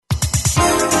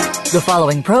The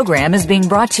following program is being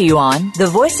brought to you on the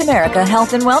Voice America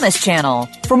Health and Wellness Channel.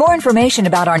 For more information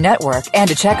about our network and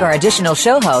to check our additional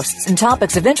show hosts and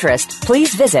topics of interest,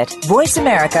 please visit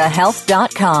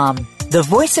voiceamericahealth.com. The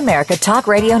Voice America Talk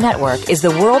Radio Network is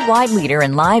the worldwide leader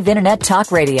in live Internet talk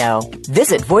radio.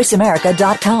 Visit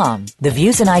voiceamerica.com. The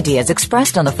views and ideas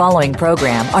expressed on the following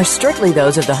program are strictly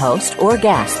those of the host or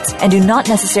guests and do not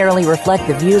necessarily reflect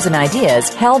the views and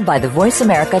ideas held by the Voice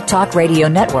America Talk Radio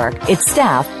Network, its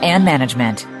staff, and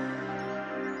management.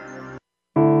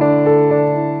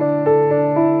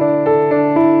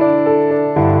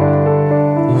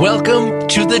 Welcome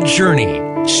to The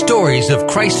Journey, Stories of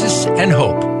Crisis and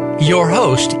Hope. Your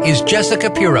host is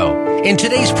Jessica Pirro. In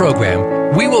today's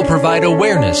program, we will provide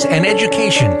awareness and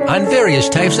education on various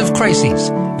types of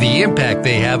crises, the impact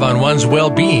they have on one's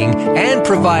well-being, and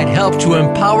provide help to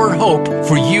empower hope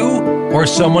for you or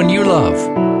someone you love.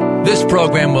 This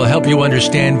program will help you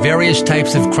understand various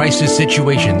types of crisis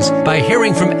situations by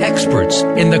hearing from experts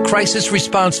in the crisis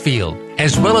response field,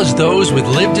 as well as those with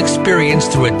lived experience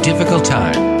through a difficult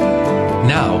time.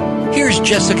 Now, here's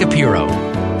Jessica Pirro.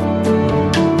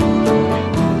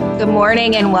 Good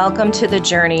morning and welcome to The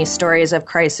Journey, Stories of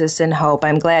Crisis and Hope.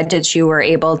 I'm glad that you were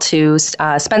able to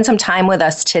spend some time with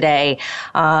us today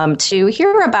to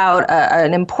hear about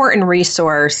an important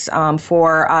resource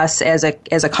for us as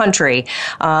a country,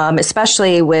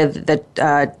 especially with the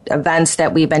events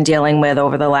that we've been dealing with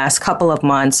over the last couple of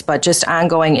months, but just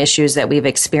ongoing issues that we've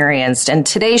experienced. And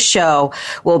today's show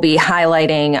will be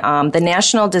highlighting the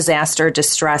National Disaster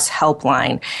Distress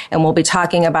Helpline, and we'll be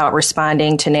talking about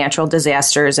responding to natural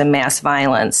disasters and mass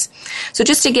violence. So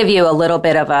just to give you a little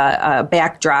bit of a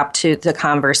backdrop to the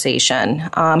conversation,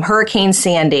 Hurricane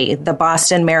Sandy, the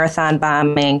Boston Marathon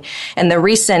bombing, and the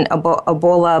recent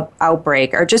Ebola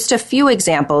outbreak are just a few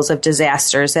examples of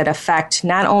disasters that affect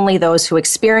not only those who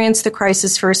experienced the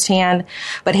crisis firsthand,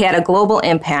 but had a global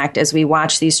impact as we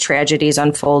watch these tragedies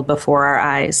unfold before our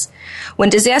eyes. When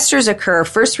disasters occur,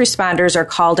 first responders are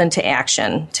called into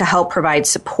action to help provide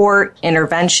support,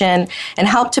 intervention, and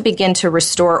help to begin to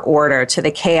restore order to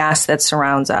the chaos that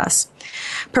surrounds us.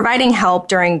 Providing help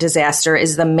during disaster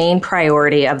is the main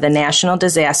priority of the National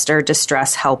Disaster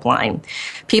Distress Helpline.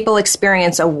 People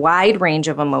experience a wide range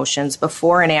of emotions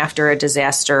before and after a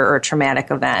disaster or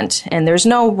traumatic event, and there's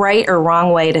no right or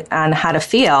wrong way on how to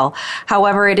feel.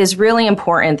 However, it is really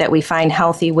important that we find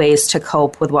healthy ways to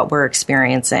cope with what we're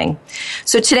experiencing.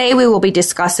 So today we will be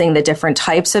discussing the different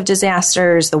types of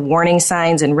disasters, the warning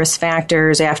signs and risk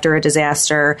factors after a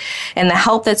disaster, and the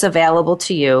help that's available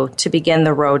to you to begin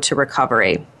the road to recovery.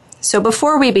 So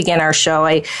before we begin our show,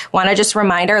 I want to just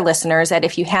remind our listeners that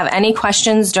if you have any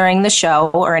questions during the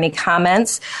show or any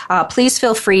comments, please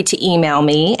feel free to email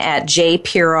me at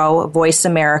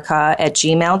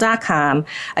jpirro@voiceamerica@gmail.com.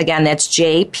 Again, that's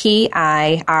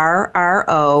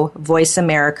JPIRRO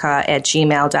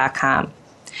voiceamerica@gmail.com.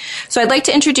 So I'd like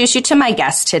to introduce you to my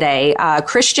guest today.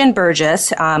 Christian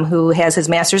Burgess, who has his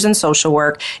master's in social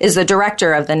work, is the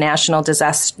director of the National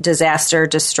Disaster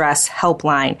Distress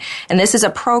Helpline. And this is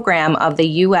a program of the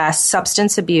U.S.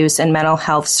 Substance Abuse and Mental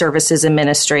Health Services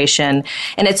Administration.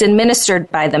 And it's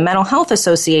administered by the Mental Health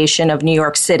Association of New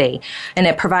York City. And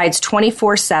it provides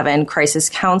 24/7 crisis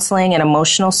counseling and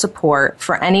emotional support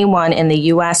for anyone in the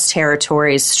U.S.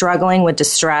 territories struggling with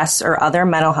distress or other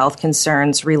mental health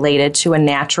concerns related to a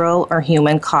natural or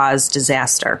human-caused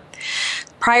disaster.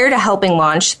 Prior to helping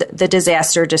launch the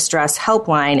Disaster Distress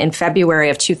Helpline in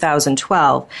February of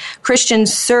 2012, Christian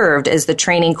served as the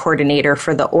training coordinator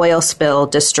for the Oil Spill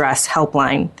Distress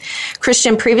Helpline.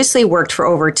 Christian previously worked for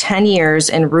over 10 years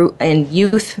in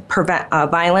youth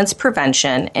violence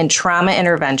prevention and trauma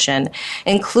intervention,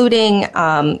 including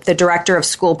the director of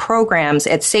school programs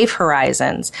at Safe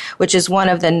Horizons, which is one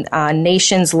of the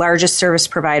nation's largest service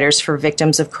providers for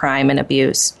victims of crime and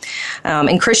abuse.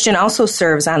 And Christian also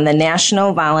serves on the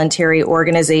National Voluntary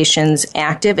Organizations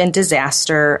Active in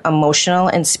Disaster, Emotional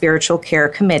and Spiritual Care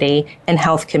Committee and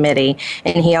Health Committee,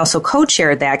 and he also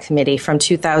co-chaired that committee from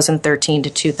 2013 to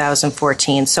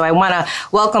 2014. So I want to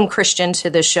welcome Christian to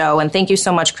the show, and thank you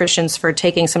so much, Christian, for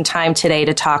taking some time today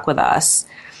to talk with us.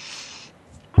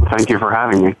 Thank you for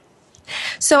having me.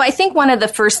 So I think one of the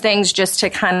first things just to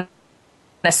kind of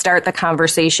start the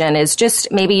conversation is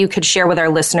just maybe you could share with our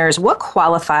listeners what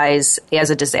qualifies as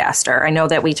a disaster. I know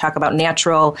that we talk about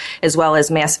natural as well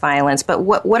as mass violence, but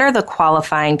what are the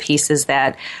qualifying pieces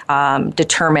that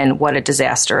determine what a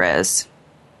disaster is?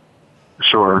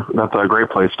 Sure. That's a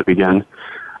great place to begin.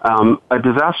 A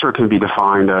disaster can be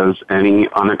defined as any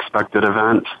unexpected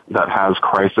event that has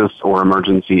crisis or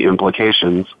emergency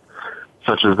implications,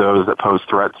 such as those that pose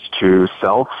threats to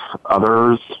self,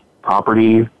 others,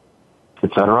 property,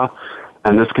 etc.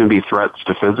 And this can be threats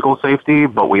to physical safety,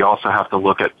 but we also have to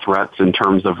look at threats in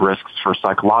terms of risks for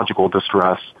psychological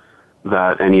distress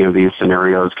that any of these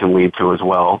scenarios can lead to as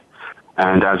well.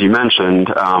 And as you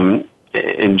mentioned,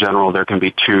 in general, there can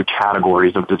be two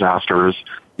categories of disasters: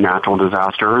 natural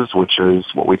disasters, which is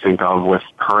what we think of with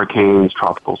hurricanes,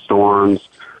 tropical storms,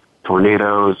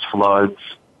 tornadoes, floods,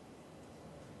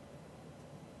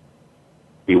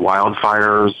 the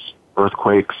wildfires,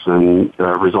 earthquakes, and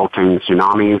resulting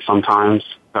tsunamis sometimes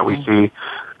that we see.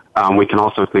 We can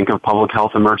also think of public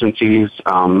health emergencies,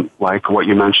 like what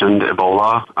you mentioned,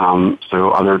 Ebola,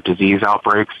 so other disease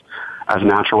outbreaks, as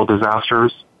natural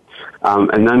disasters.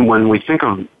 And then when we think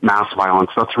of mass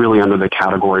violence, that's really under the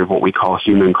category of what we call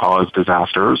human-caused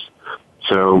disasters.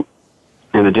 So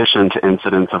in addition to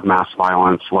incidents of mass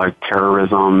violence like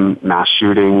terrorism, mass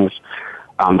shootings,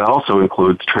 that also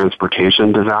includes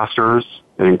transportation disasters.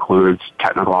 It includes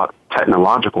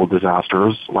technological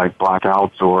disasters like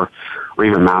blackouts or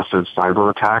even massive cyber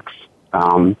attacks.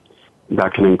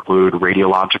 That can include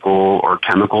radiological or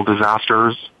chemical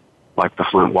disasters like the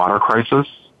Flint water crisis,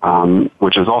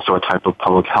 which is also a type of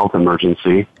public health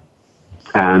emergency.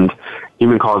 And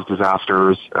human-caused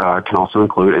disasters can also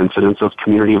include incidents of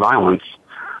community violence,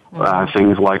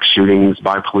 things like shootings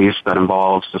by police that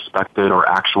involve suspected or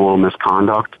actual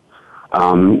misconduct,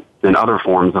 and other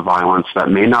forms of violence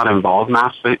that may not involve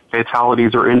mass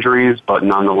fatalities or injuries, but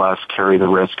nonetheless carry the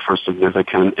risk for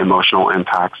significant emotional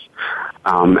impacts,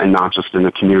 and not just in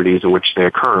the communities in which they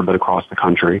occur, but across the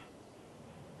country.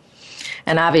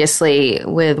 And obviously,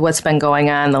 with what's been going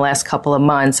on the last couple of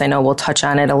months, I know we'll touch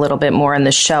on it a little bit more in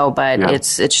the show, but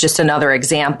it's just another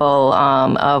example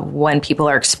of when people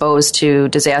are exposed to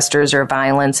disasters or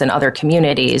violence in other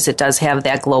communities. It does have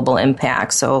that global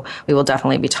impact, so we will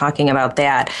definitely be talking about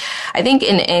that. I think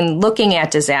in looking at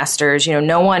disasters,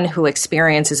 no one who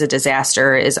experiences a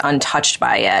disaster is untouched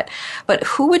by it. But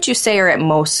who would you say are at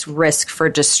most risk for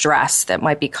distress that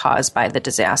might be caused by the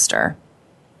disaster?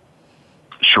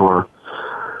 Sure.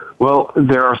 Well,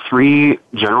 there are three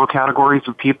general categories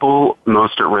of people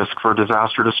most at risk for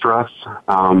disaster distress.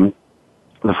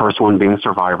 The first one being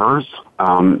survivors.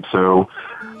 So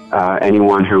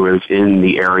anyone who is in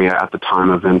the area at the time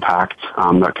of impact.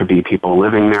 That could be people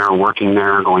living there, working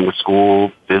there, going to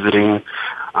school, visiting.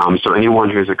 So anyone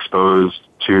who's exposed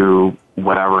to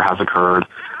whatever has occurred.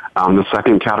 The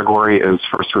second category is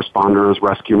first responders,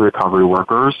 rescue and recovery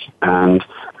workers, and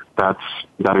that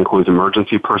includes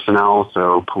emergency personnel,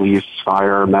 so police,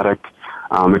 fire, medic.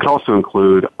 It could also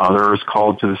include others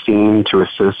called to the scene to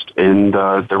assist in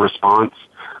the response.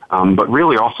 But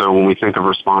really also when we think of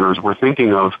responders, we're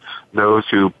thinking of those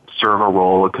who serve a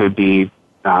role. It could be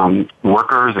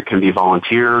workers, it can be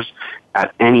volunteers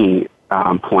at any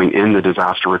point in the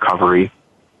disaster recovery,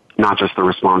 not just the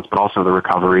response, but also the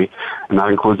recovery, and that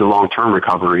includes the long-term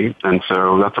recovery. And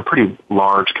so that's a pretty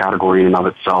large category in and of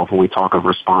itself when we talk of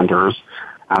responders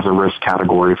as a risk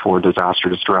category for disaster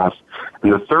distress.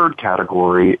 And the third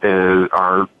category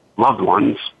are loved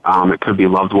ones. It could be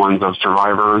loved ones of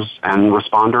survivors and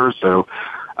responders. So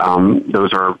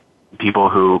those are people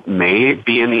who may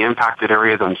be in the impacted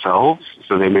area themselves,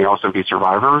 so they may also be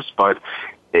survivors, but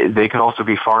they could also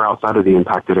be far outside of the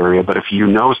impacted area. But if you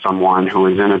know someone who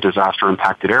is in a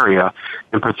disaster-impacted area,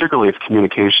 and particularly if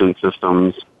communication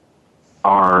systems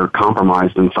are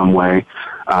compromised in some way,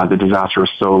 the disaster is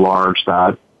so large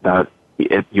that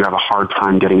you have a hard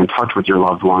time getting in touch with your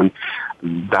loved one,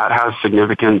 that has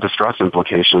significant distress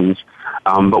implications.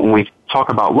 But when we talk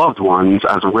about loved ones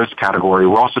as a risk category,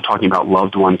 we're also talking about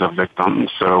loved ones of victims.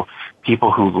 So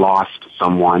people who lost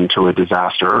someone to a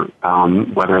disaster,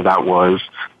 whether that was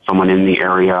someone in the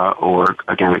area or,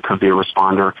 again, it could be a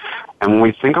responder. And when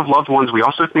we think of loved ones, we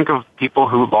also think of people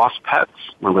who lost pets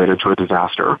related to a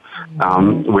disaster,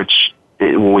 which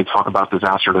when we talk about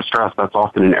disaster distress, that's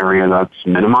often an area that's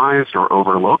minimized or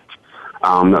overlooked.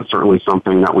 That's certainly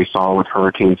something that we saw with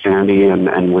Hurricane Sandy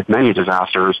and with many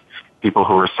disasters, people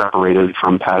who were separated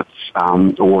from pets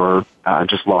or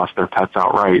just lost their pets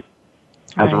outright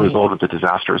as a result of the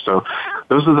disaster. So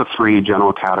those are the three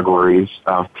general categories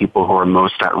of people who are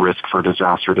most at risk for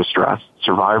disaster distress: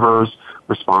 survivors,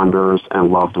 responders,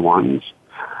 and loved ones.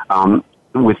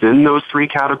 Within those three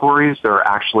categories, there are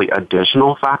actually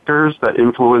additional factors that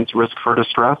influence risk for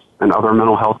distress and other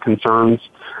mental health concerns,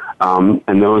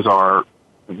 and those are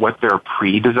what their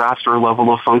pre-disaster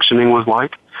level of functioning was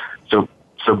like.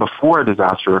 So before a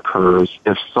disaster occurs,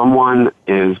 if someone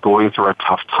is going through a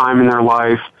tough time in their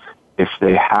life, if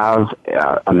they have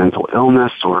a mental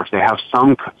illness, or if they have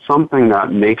something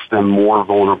that makes them more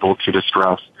vulnerable to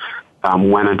distress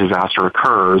when a disaster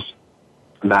occurs,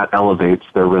 that elevates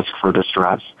their risk for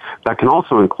distress. That can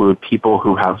also include people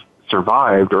who have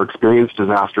survived or experienced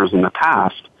disasters in the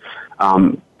past,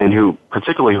 and who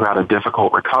had a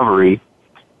difficult recovery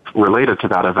related to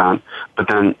that event.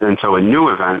 And so a new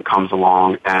event comes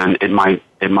along, and it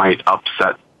might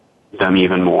upset them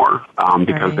even more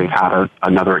because they've had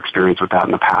another experience with that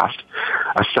in the past.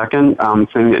 A second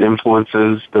thing that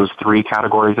influences those three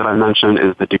categories that I mentioned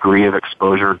is the degree of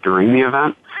exposure during the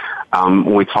event.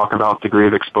 When we talk about degree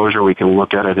of exposure, we can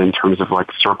look at it in terms of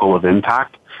like circle of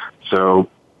impact. So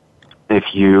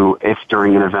if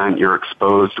during an event you're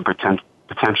exposed to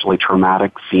potentially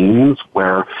traumatic scenes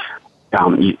where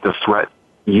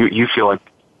you feel like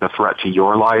the threat to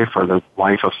your life or the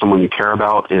life of someone you care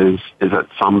about is at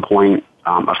some point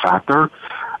a factor.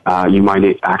 You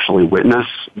might actually witness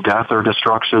death or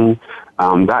destruction.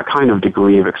 That kind of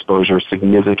degree of exposure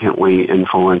significantly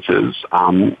influences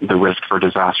the risk for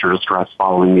disaster distress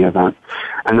following the event.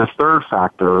 And the third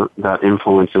factor that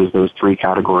influences those three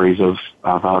categories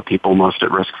of people most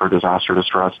at risk for disaster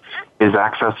distress is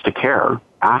access to care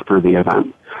after the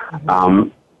event.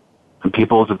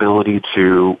 People's ability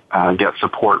to get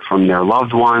support from their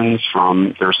loved ones,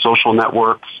 from their social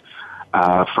networks,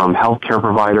 from healthcare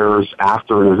providers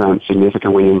after an event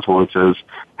significantly influences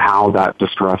how that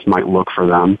distress might look for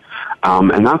them.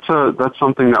 And that's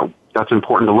something that's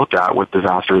important to look at with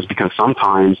disasters, because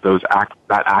sometimes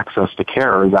that access to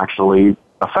care is actually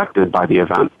affected by the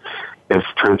event. If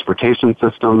transportation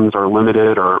systems are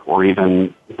limited or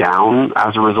even down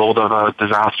as a result of a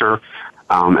disaster,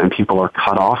 and people are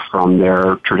cut off from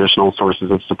their traditional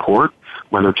sources of support,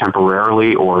 whether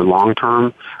temporarily or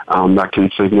long-term, that can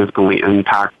significantly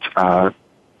impact a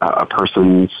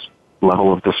person's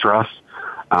level of distress.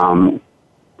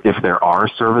 If there are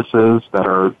services that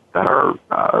are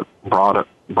brought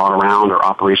around or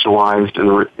operationalized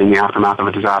in the aftermath of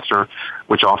a disaster,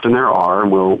 which often there are,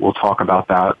 and we'll talk about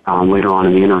that later on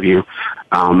in the interview.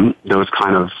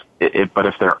 But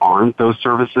if there aren't those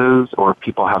services, or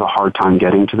people have a hard time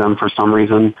getting to them for some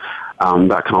reason,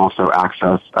 that can also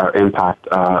impact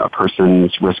a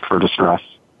person's risk for distress.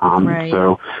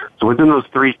 So within those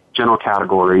three general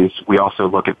categories, we also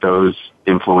look at those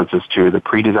influences too: the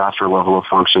pre-disaster level of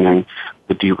functioning,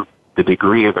 the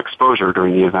degree of exposure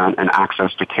during the event, and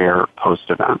access to care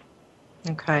post-event.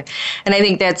 Okay. And I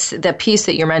think that's the piece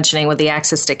that you're mentioning with the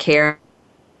access to care.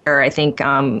 I think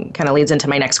kind of leads into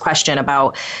my next question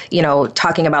about,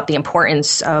 talking about the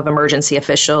importance of emergency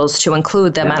officials to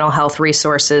include the mental health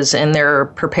resources in their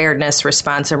preparedness,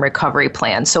 response, and recovery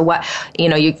plan. So what,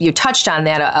 you touched on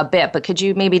that a bit, but could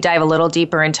you maybe dive a little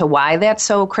deeper into why that's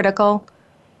so critical?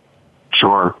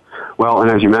 Sure. Well,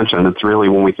 and as you mentioned, it's really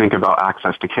when we think about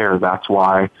access to care, that's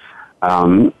why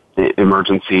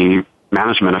emergency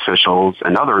management officials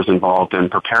and others involved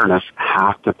in preparedness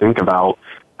have to think about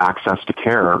access to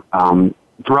care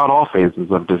throughout all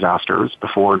phases of disasters,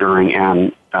 before, during,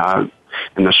 and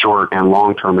in the short and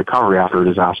long-term recovery after a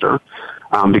disaster.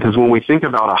 Because when we think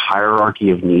about a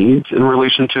hierarchy of needs in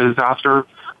relation to a disaster,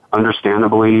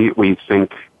 understandably, we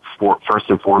think first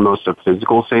and foremost of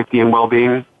physical safety and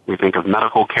well-being. We think of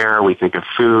medical care, we think of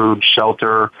food,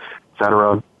 shelter,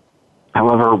 etc.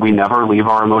 However, we never leave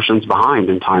our emotions behind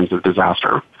in times of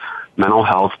disaster. Mental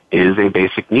health is a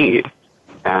basic need.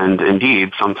 And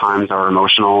indeed, sometimes our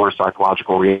emotional or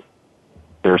psychological reactions,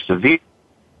 they're severe,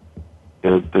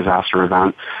 a disaster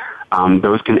event,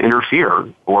 those can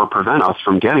interfere or prevent us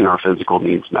from getting our physical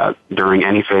needs met during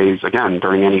any phase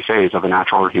of a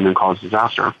natural or human-caused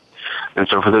disaster. And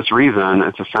so for this reason,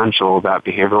 it's essential that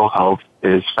behavioral health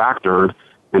is factored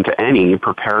into any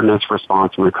preparedness,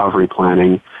 response, and recovery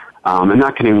planning. And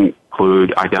that can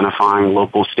include identifying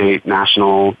local, state,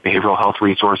 national behavioral health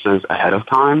resources ahead of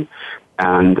time,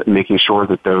 and making sure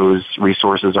that those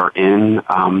resources are in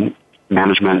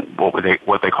management, what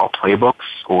they call playbooks,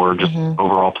 or just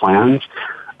overall plans.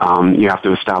 You have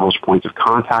to establish points of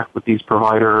contact with these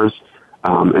providers,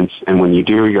 and when you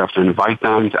do, you have to invite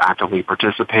them to actively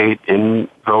participate in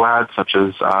VOAD, such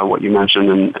as what you mentioned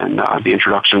in the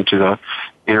introduction to the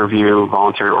interview,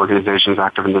 voluntary organizations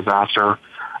active in disaster,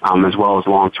 as well as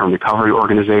long-term recovery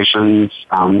organizations.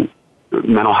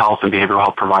 Mental health and behavioral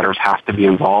health providers have to be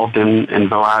involved in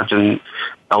VOADs and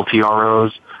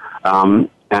LTROs.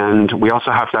 And we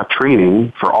also have to have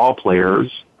training for all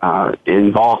players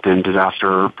involved in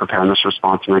disaster preparedness,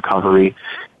 response, and recovery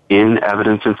in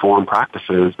evidence-informed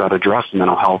practices that address the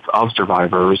mental health of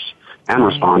survivors and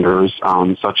responders,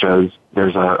 such as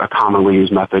there's a commonly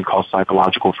used method called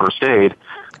psychological first aid.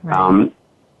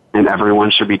 And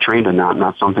everyone should be trained in that, and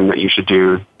that's something that you should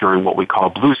do during what we call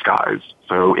blue skies.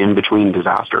 So in between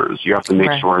disasters, you have to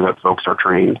make sure that folks are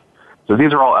trained So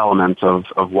these are all elements of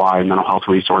why mental health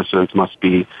resources must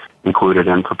be included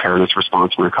in preparedness,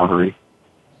 response, and recovery.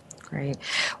 Great.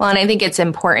 Well, and I think it's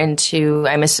important to,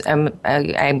 I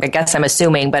guess I'm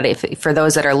assuming, but if for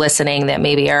those that are listening that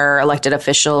maybe are elected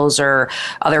officials or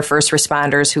other first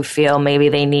responders who feel maybe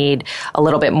they need a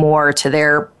little bit more to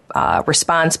their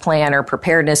response plan or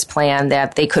preparedness plan,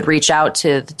 that they could reach out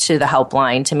to the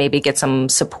helpline to maybe get some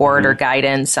support or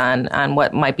guidance on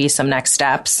what might be some next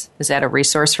steps. Is that a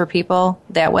resource for people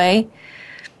that way?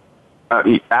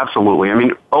 Absolutely. I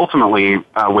mean, ultimately,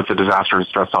 with the Disaster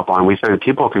Distress Helpline, we say that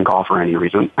people can call for any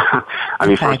reason. I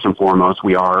mean, first and foremost,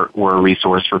 we're a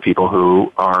resource for people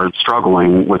who are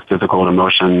struggling with difficult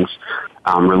emotions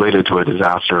related to a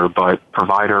disaster, but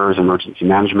providers, emergency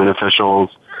management officials,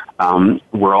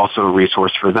 we're also a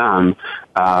resource for them.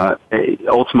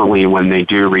 Ultimately, when they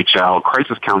do reach out,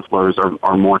 crisis counselors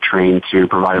are more trained to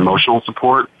provide emotional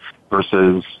support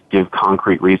versus give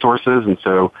concrete resources. And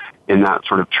so in that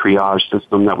sort of triage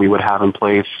system that we would have in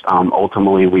place,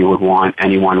 ultimately we would want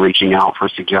anyone reaching out for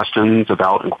suggestions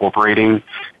about incorporating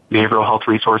behavioral health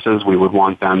resources, we would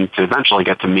want them to eventually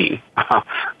get to me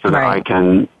so that I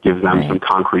can give them some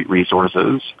concrete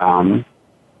resources,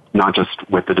 not just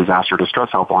with the Disaster Distress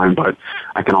Helpline, but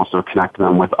I can also connect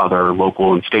them with other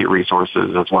local and state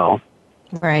resources as well.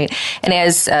 Right. And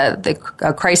as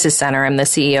the Crisis Center, I'm the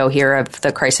CEO here of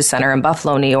the Crisis Center in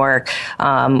Buffalo, New York.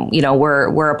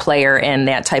 We're a player in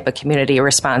that type of community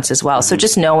response as well. Mm-hmm. So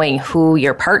just knowing who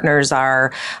your partners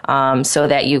are, so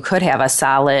that you could have a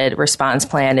solid response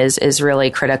plan is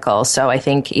really critical. So I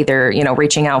think either,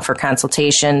 reaching out for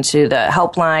consultation to the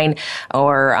helpline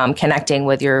or connecting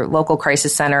with your local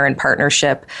crisis center in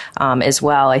partnership as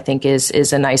well, I think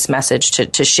is a nice message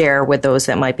to share with those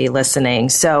that might be listening.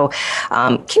 So,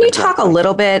 can you talk a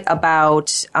little bit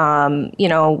about,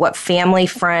 what family,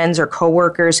 friends, or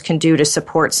coworkers can do to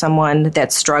support someone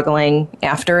that's struggling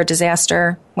after a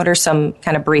disaster? What are some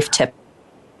kind of brief tips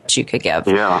you could give?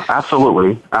 Yeah,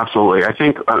 absolutely. Absolutely. I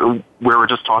think we were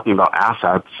just talking about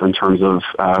assets in terms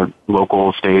of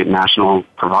local, state, national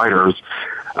providers.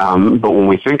 But when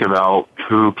we think about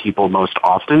who people most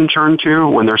often turn to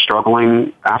when they're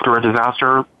struggling after a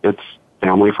disaster, it's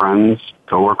family, friends,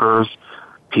 coworkers,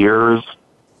 peers.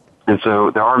 And so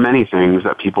there are many things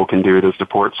that people can do to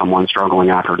support someone struggling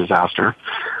after a disaster,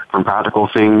 from practical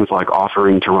things like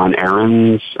offering to run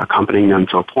errands, accompanying them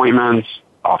to appointments,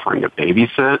 offering to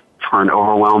babysit for an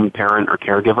overwhelmed parent or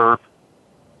caregiver,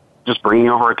 just bringing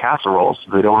over a casserole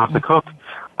so they don't have to cook.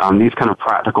 These kind of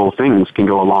practical things can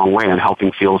go a long way in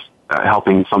helping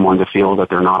someone to feel that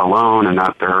they're not alone and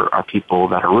that there are people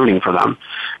that are rooting for them.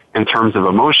 In terms of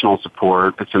emotional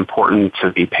support, it's important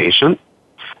to be patient,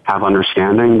 have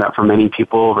understanding that for many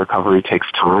people, recovery takes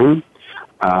time.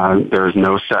 There's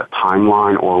no set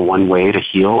timeline or one way to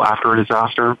heal after a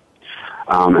disaster.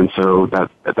 And so that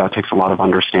takes a lot of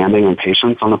understanding and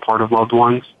patience on the part of loved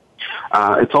ones.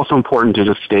 It's also important to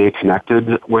just stay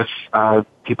connected with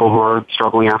people who are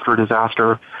struggling after a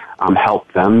disaster,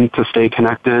 help them to stay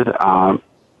connected,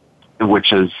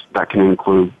 that can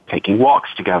include taking walks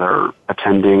together,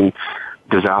 attending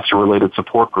disaster-related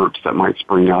support groups that might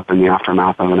spring up in the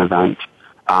aftermath of an event,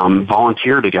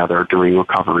 volunteer together during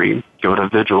recovery, go to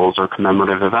vigils or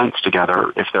commemorative events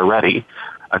together if they're ready,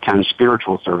 attend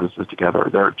spiritual services together.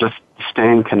 They're just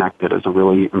staying connected is a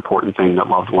really important thing that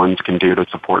loved ones can do to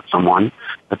support someone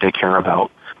that they care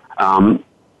about.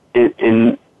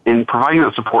 In providing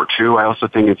that support too, I also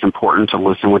think it's important to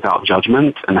listen without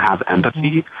judgment and have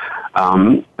empathy.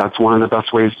 That's one of the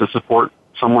best ways to support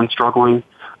someone struggling.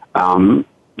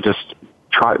 Just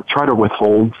try to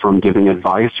withhold from giving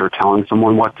advice or telling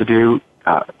someone what to do.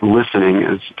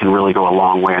 Listening can really go a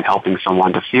long way in helping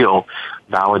someone to feel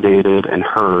validated and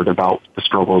heard about the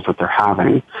struggles that they're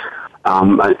having.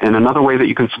 And another way that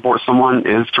you can support someone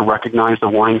is to recognize the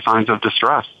warning signs of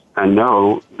distress and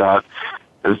know that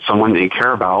as someone that you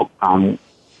care about,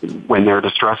 when their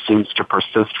distress seems to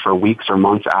persist for weeks or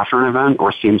months after an event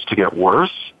or seems to get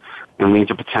worse and lead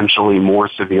to potentially more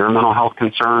severe mental health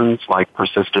concerns like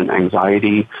persistent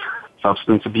anxiety,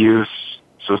 substance abuse,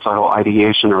 suicidal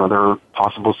ideation, or other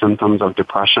possible symptoms of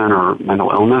depression or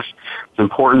mental illness, it's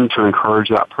important to encourage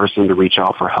that person to reach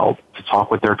out for help, to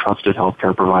talk with their trusted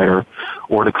healthcare provider,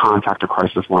 or to contact a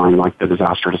crisis line like the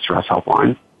Disaster Distress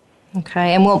Helpline.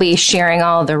 Okay, and we'll be sharing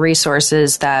all the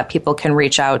resources that people can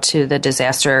reach out to the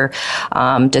Disaster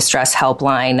Distress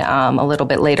Helpline a little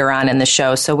bit later on in the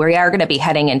show. So we are going to be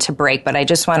heading into break, but I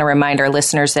just want to remind our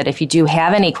listeners that if you do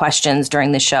have any questions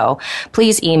during the show,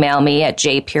 please email me at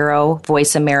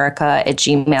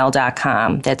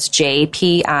jpiro@voiceamerica@gmail.com. That's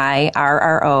JPIRRO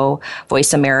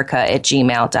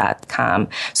voiceamerica@gmail.com.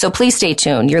 So please stay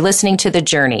tuned. You're listening to The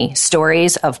Journey,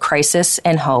 Stories of Crisis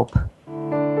and Hope.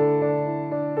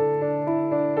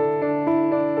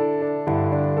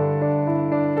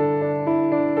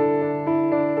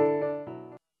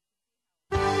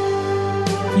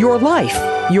 Your life,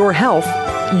 your health,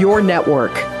 your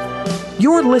network.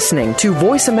 You're listening to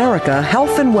Voice America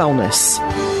Health and Wellness.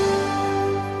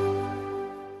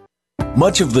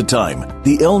 Much of the time,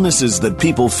 the illnesses that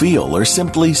people feel are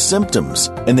simply symptoms,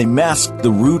 and they mask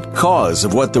the root cause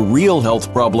of what the real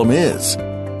health problem is.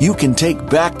 You can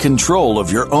take back control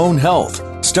of your own health,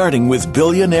 starting with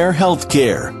Billionaire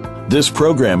Healthcare. This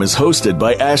program is hosted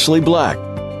by Ashley Black.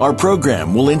 Our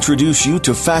program will introduce you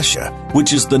to fascia,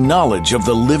 which is the knowledge of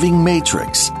the living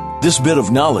matrix. This bit of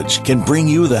knowledge can bring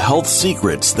you the health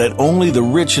secrets that only the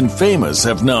rich and famous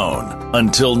have known.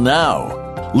 Until now.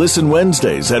 Listen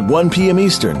Wednesdays at 1 p.m.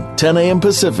 Eastern, 10 a.m.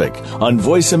 Pacific on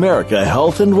Voice America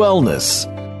Health and Wellness.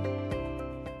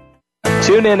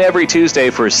 Tune in every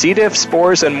Tuesday for C. diff,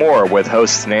 spores, and more with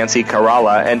hosts Nancy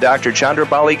Kerala and Dr.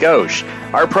 Chandrabali Ghosh.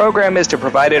 Our program is to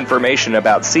provide information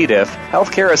about C. diff,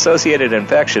 healthcare-associated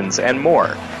infections, and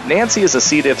more. Nancy is a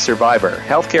C. diff survivor,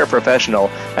 healthcare professional,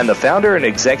 and the founder and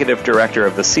executive director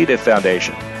of the C. diff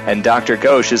Foundation. And Dr.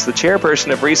 Ghosh is the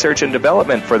chairperson of research and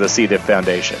development for the C. diff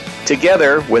Foundation.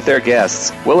 Together, with their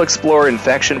guests, we'll explore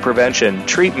infection prevention,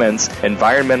 treatments,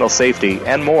 environmental safety,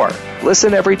 and more.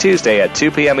 Listen every Tuesday at 2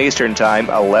 p.m. Eastern Time,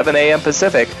 11 a.m.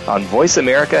 Pacific on Voice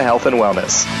America Health and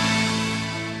Wellness.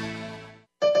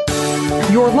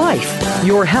 Your life,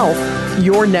 your health,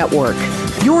 your network.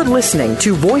 You're listening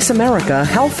to Voice America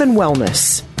Health and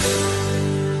Wellness.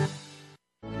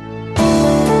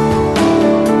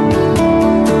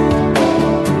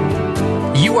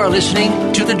 You are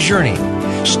listening to The Journey,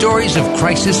 Stories of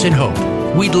Crisis and Hope.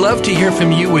 We'd love to hear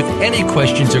from you with any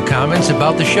questions or comments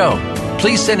about the show.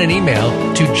 Please send an email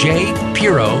to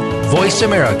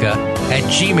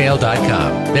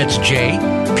jpiro@voiceamerica@gmail.com. That's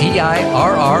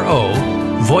JPIRRO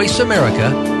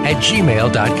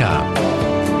voiceamerica@gmail.com.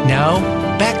 Now,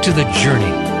 back to The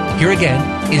Journey. Here again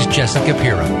is Jessica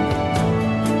Pirro.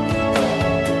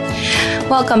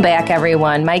 Welcome back,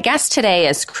 everyone. My guest today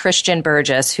is Christian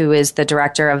Burgess, who is the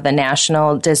director of the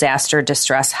National Disaster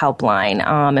Distress Helpline.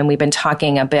 And we've been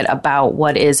talking a bit about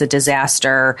what is a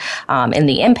disaster and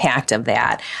the impact of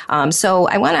that. So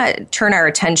I want to turn our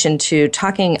attention to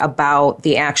talking about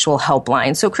the actual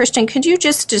helpline. So, Christian, could you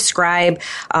just describe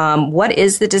what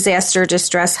is the Disaster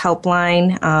Distress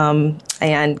Helpline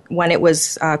and when it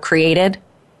was created?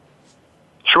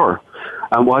 Sure.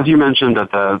 Well, as you mentioned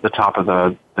at the top of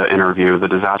the interview, the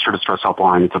Disaster Distress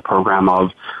Helpline is a program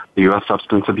of the U.S.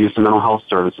 Substance Abuse and Mental Health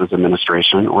Services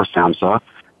Administration, or SAMHSA,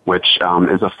 which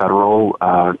is a federal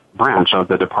branch of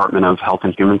the Department of Health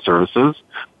and Human Services,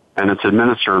 and it's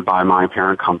administered by my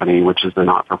parent company, which is the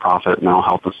Not-for-Profit Mental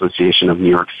Health Association of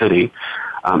New York City.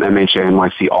 MHA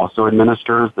NYC also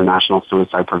administers the National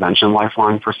Suicide Prevention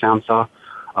Lifeline for SAMHSA,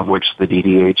 of which the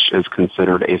DDH is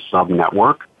considered a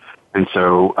sub-network. And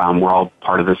so we're all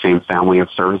part of the same family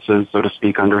of services, so to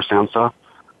speak, under SAMHSA.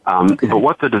 Okay. But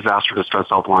what the Disaster Distress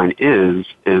Helpline is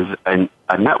a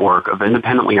network of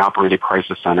independently operated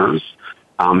crisis centers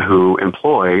who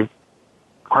employ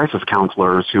crisis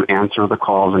counselors who answer the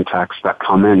calls and texts that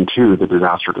come into the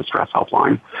Disaster Distress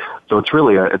Helpline. So it's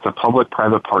really it's a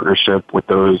public-private partnership with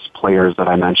those players that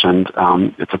I mentioned.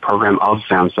 It's a program of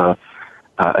SAMHSA,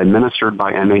 administered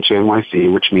by MHA NYC,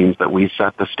 which means that we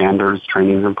set the standards,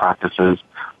 trainings, and practices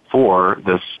for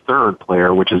this third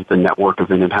player, which is the network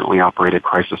of independently operated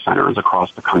crisis centers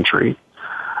across the country.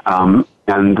 And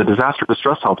the Disaster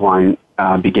Distress Helpline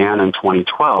began in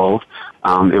 2012.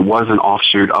 It was an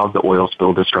offshoot of the Oil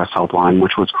Spill Distress Helpline,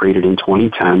 which was created in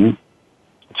 2010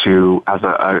 as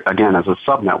a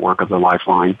sub-network of the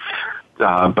Lifeline.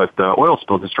 But the Oil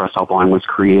Spill Distress Helpline was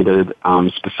created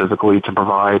specifically to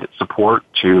provide support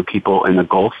to people in the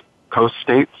Gulf Coast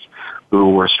states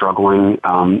who were struggling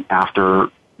after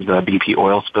the BP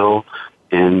oil spill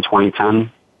in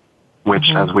 2010, which,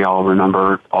 as we all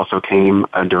remember, also came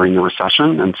during the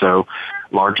recession. And so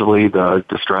largely the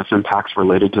distress impacts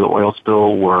related to the oil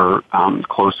spill were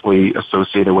closely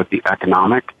associated with the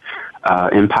economic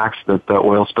impacts that the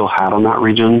oil spill had on that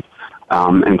region.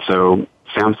 And so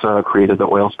SAMHSA created the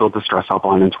Oil Spill Distress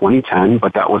Helpline in 2010,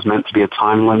 but that was meant to be a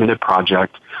time-limited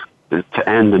project to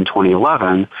end in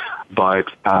 2011, but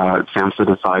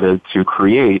SAMHSA decided to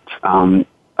create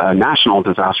a National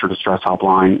Disaster Distress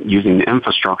Helpline using the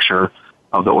infrastructure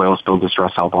of the Oil Spill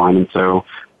Distress Helpline. And so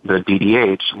the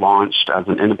DDH launched as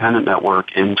an independent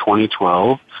network in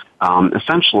 2012,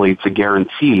 essentially to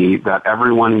guarantee that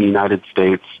everyone in the United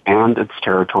States and its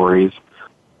territories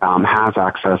has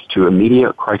access to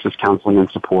immediate crisis counseling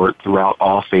and support throughout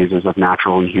all phases of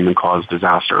natural and human-caused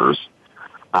disasters.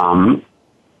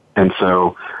 And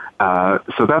so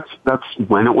that's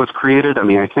when it was created. I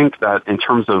mean, I think that in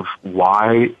terms of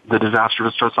why the Disaster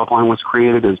Distress Helpline was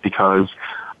created is because,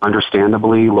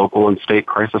 understandably, local and state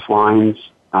crisis lines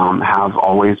have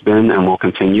always been and will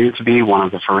continue to be one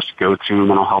of the first go-to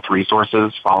mental health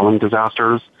resources following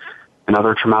disasters and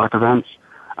other traumatic events.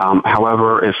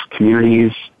 However, if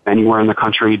communities anywhere in the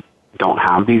country don't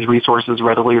have these resources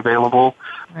readily available,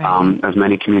 as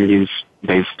many communities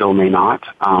they still may not,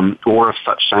 or if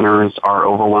such centers are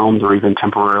overwhelmed or even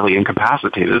temporarily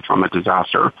incapacitated from a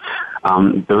disaster,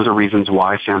 those are reasons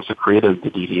why SAMHSA created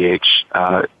the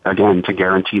DDH, again, to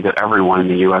guarantee that everyone in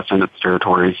the U.S. and its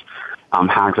territories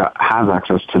has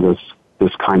access to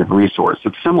this kind of resource.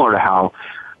 It's similar to how,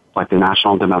 like, the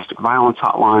National Domestic Violence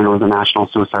Hotline or the National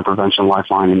Suicide Prevention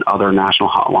Lifeline and other national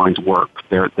hotlines work.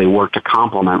 They work to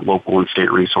complement local and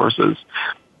state resources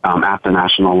at the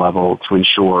national level to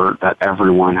ensure that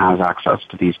everyone has access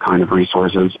to these kind of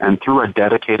resources, and through a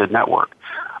dedicated network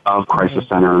of crisis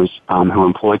centers who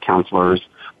employ counselors,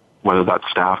 whether that's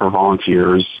staff or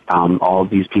volunteers. All of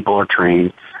these people are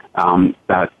trained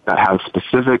that have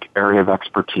specific area of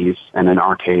expertise, and in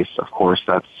our case, of course,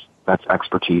 that's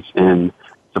expertise in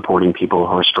supporting people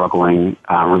who are struggling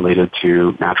related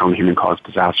to natural and human-caused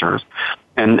disasters.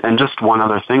 And just one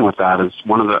other thing with that is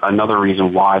another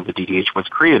reason why the DDH was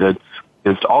created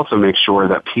is to also make sure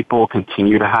that people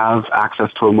continue to have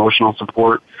access to emotional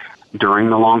support during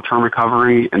the long-term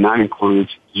recovery, and that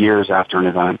includes years after an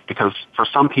event. Because for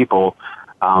some people,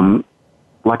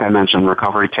 like I mentioned,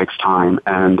 recovery takes time,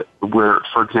 and we're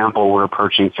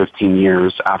approaching 15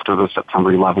 years after the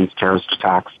September 11th terrorist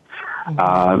attacks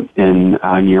in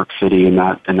New York City, in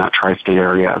that tri-state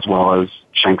area, as well as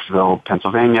Shanksville,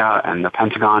 Pennsylvania, and the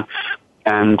Pentagon.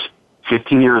 And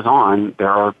 15 years on, there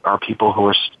are people who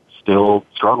are still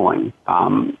struggling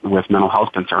with mental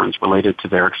health concerns related to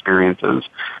their experiences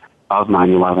of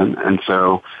 9/11. And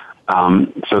so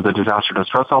the Disaster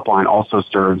Distress Helpline also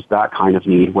serves that kind of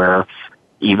need, where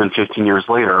even 15 years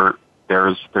later,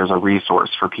 there's a resource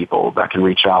for people that can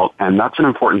reach out. And that's an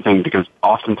important thing, because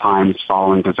oftentimes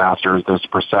following disasters, there's a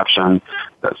perception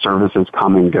that services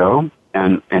come and go.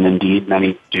 And indeed,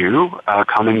 many do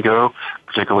come and go,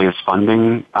 particularly as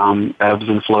funding ebbs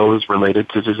and flows related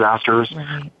to disasters.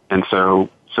 Right. And so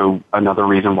another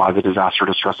reason why the Disaster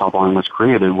Distress Helpline was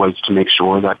created was to make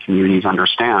sure that communities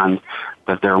understand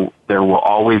that there will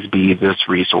always be this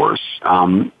resource,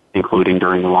 including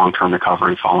during the long-term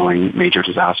recovery following major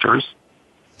disasters.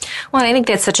 Well, I think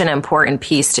that's such an important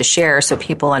piece to share so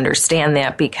people understand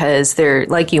that, because they're,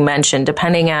 like you mentioned,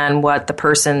 depending on what the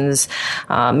person's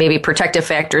maybe protective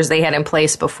factors they had in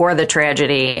place before the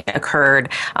tragedy occurred,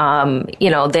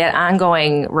 that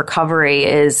ongoing recovery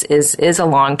is a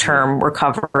long-term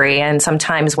recovery. And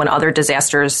sometimes when other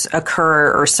disasters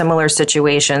occur or similar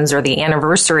situations, or the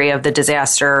anniversary of the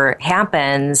disaster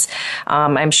happens,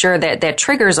 I'm sure that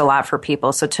triggers a lot for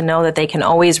people. So to know that they can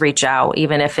always reach out,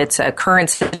 even if it's a current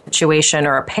situation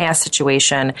or a past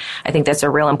situation, I think that's a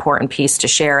real important piece to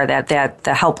share, that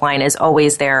the helpline is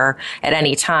always there at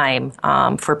any time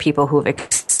for people who've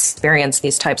experienced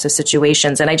these types of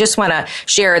situations. And I just want to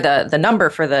share the number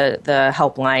for the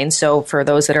helpline. So for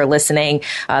those that are listening,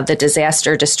 the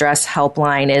Disaster Distress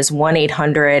Helpline is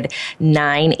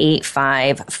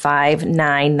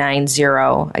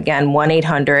 1-800-985-5990. Again,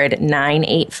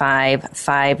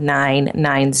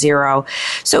 1-800-985-5990.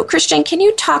 So Christian, can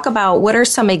you talk about what are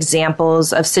some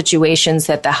examples of situations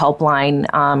that the helpline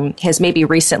has maybe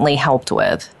recently helped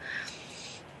with?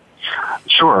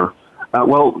 Sure.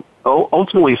 Well,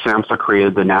 ultimately, SAMHSA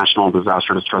created the National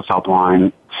Disaster Distress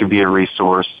Helpline to be a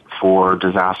resource for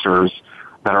disasters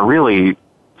that are really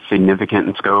significant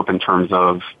in scope in terms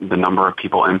of the number of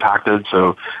people impacted.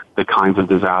 So the kinds of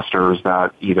disasters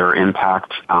that either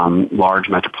impact large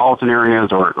metropolitan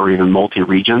areas or even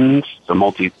multi-regions, so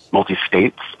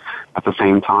multi-states at the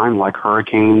same time, like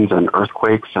hurricanes and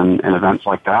earthquakes and events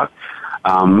like that.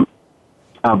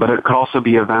 But it could also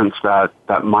be events that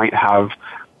might have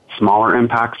smaller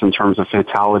impacts in terms of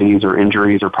fatalities or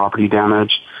injuries or property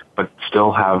damage, but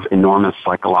still have enormous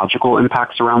psychological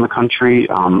impacts around the country,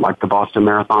 like the Boston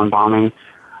Marathon bombing.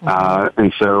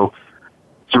 And so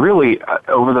So really,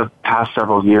 over the past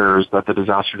several years that the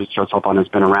Disaster Distress Helpline has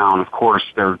been around, of course,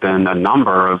 there have been a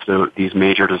number of these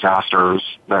major disasters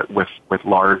that with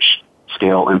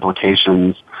large-scale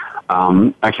implications.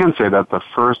 I can say that the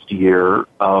first year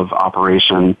of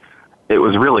operation, it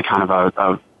was really kind of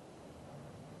a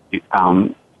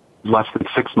less than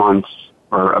 6 months,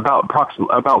 or about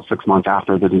 6 months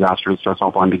after the Disaster Distress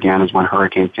Helpline began is when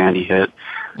Hurricane Sandy hit,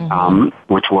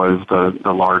 which was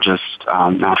the largest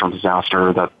natural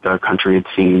disaster that the country had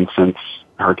seen since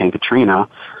Hurricane Katrina.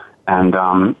 And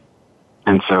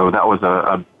so that was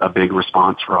a big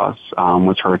response for us,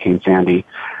 was Hurricane Sandy.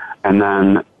 And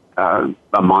then a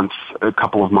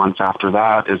couple of months after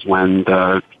that is when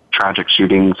the tragic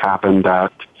shootings happened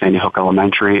at Sandy Hook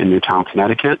Elementary in Newtown,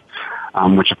 Connecticut,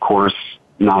 which of course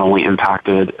not only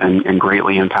impacted and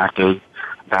greatly impacted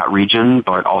that region,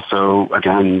 but also,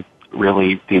 again,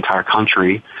 really the entire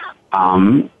country.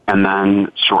 And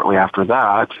then shortly after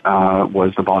that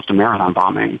was the Boston Marathon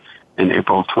bombing in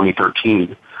April of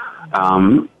 2013.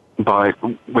 But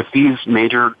with these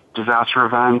major disaster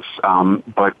events,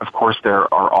 but of course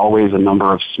there are always a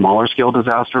number of smaller scale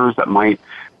disasters that might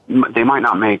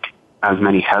not make as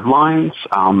many headlines.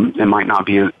 It might not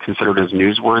be considered as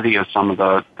newsworthy as some of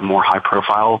the more high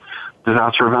profile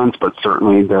disaster events, but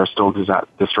certainly there are still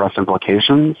distress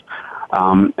implications.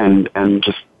 And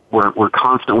just we're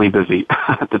constantly busy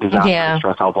at the Disaster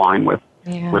Distress Helpline with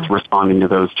responding to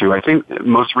those two. I think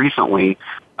most recently,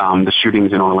 the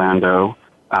shootings in Orlando,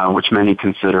 which many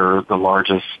consider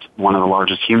one of the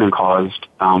largest human-caused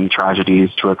tragedies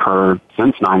to occur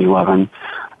since 9/11.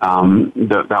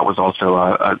 That was also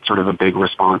a sort of a big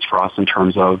response for us in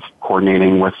terms of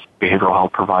coordinating with behavioral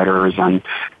health providers and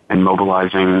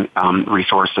mobilizing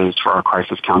resources for our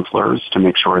crisis counselors to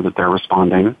make sure that they're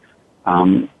responding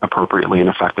appropriately and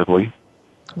effectively.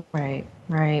 Right.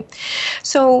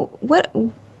 So what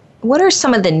are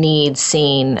some of the needs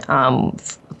seen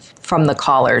from the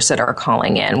callers that are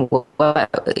calling in?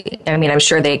 I mean, I'm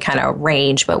sure they kind of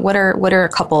range, but what are a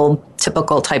couple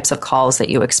typical types of calls that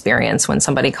you experience when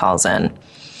somebody calls in?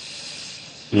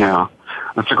 Yeah,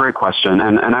 that's a great question.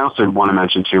 And I also want to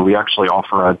mention, too, we actually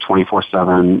offer a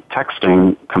 24/7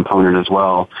 texting component as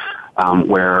well,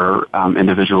 where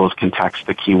individuals can text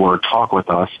the keyword talk with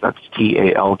us. That's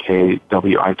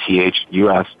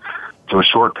TALKWITHUS to a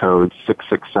short code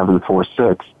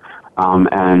 66746.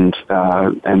 And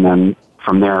then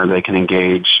from there they can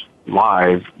engage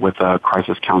live with a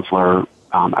crisis counselor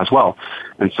as well.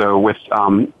 And so with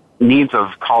needs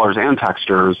of callers and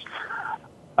texters,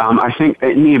 I think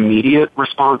in the immediate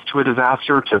response to a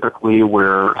disaster, typically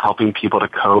we're helping people to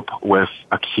cope with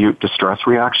acute distress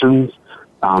reactions.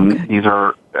 These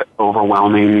are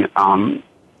overwhelming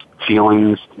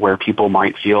feelings where people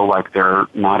might feel like they're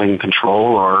not in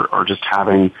control or just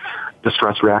having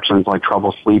distress reactions like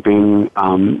trouble sleeping,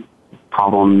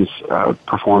 problems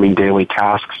performing daily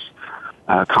tasks,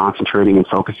 concentrating and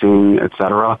focusing,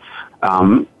 etc.,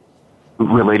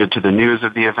 related to the news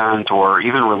of the event or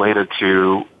even related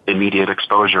to immediate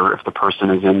exposure if the person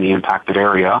is in the impacted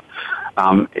area.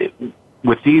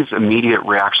 With these immediate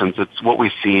reactions, it's what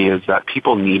we see is that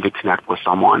people need to connect with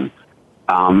someone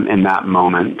in that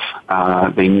moment,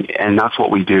 and that's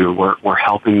what we do. We're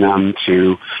helping them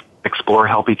to explore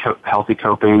healthy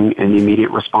coping in the immediate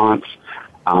response,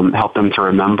 help them to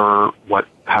remember what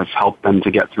has helped them to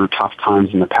get through tough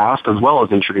times in the past, as well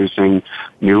as introducing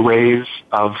new ways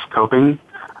of coping.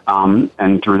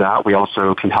 And through that, we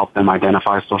also can help them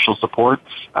identify social supports.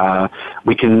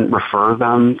 We can refer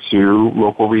them to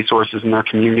local resources in their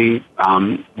community,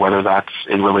 whether that's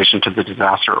in relation to the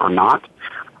disaster or not.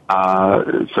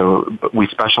 So we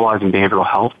specialize in behavioral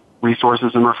health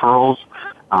resources and referrals.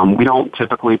 We don't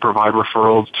typically provide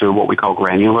referrals to what we call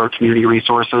granular community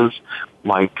resources,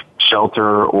 like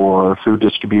shelter or food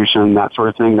distribution, that sort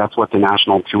of thing. That's what the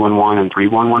National 211 and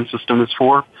 311 system is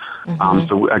for.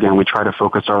 So again, we try to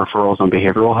focus our referrals on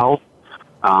behavioral health.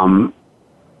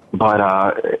 But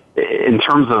in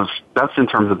terms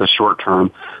of the short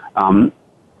term,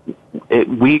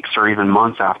 weeks or even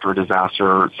months after a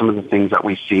disaster, some of the things that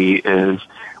we see is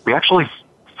we actually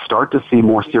start to see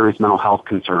more serious mental health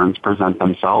concerns present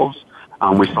themselves.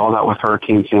 We saw that with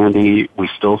Hurricane Sandy. We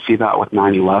still see that with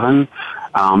 9/11.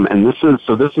 And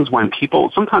this is when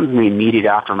people, sometimes in the immediate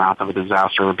aftermath of a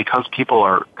disaster, because people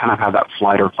are kind of have that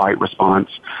flight or fight response,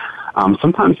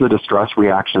 sometimes the distress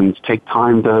reactions take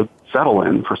time to settle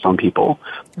in for some people.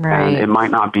 Right. And it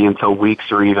might not be until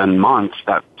weeks or even months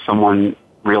that someone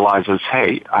realizes,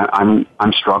 hey, I'm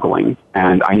struggling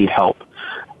and I need help.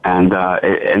 And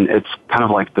it's kind of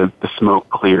like the smoke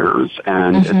clears,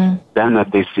 and it's then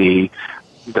that they see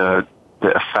the the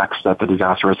effects that the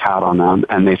disaster has had on them,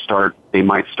 and they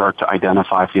might start to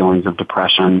identify feelings of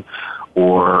depression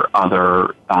or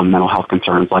other mental health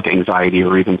concerns like anxiety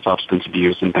or even substance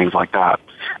abuse and things like that.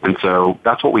 And so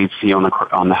that's what we see on the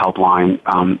helpline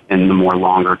in the more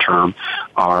longer term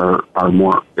are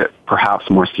more perhaps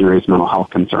more serious mental health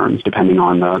concerns depending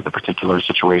on the particular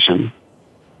situation.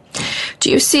 Do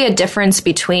you see a difference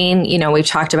between, we've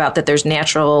talked about that there's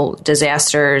natural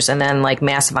disasters and then like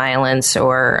mass violence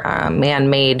or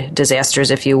man-made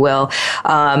disasters, if you will.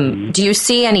 Do you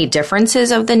see any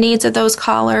differences of the needs of those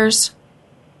callers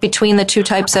between the two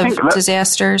types of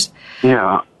disasters?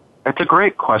 Yeah, it's a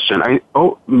great question.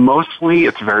 Mostly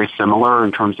it's very similar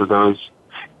in terms of those,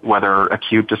 whether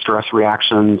acute distress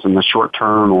reactions in the short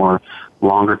term or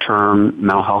longer term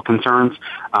mental health concerns.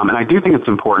 And I do think it's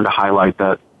important to highlight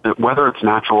that whether it's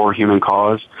natural or human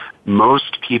cause,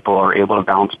 most people are able to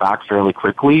bounce back fairly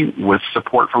quickly with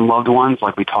support from loved ones,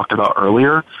 like we talked about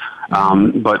earlier.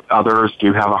 But others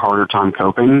do have a harder time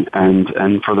coping,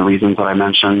 and for the reasons that I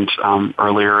mentioned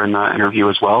earlier in the interview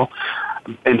as well.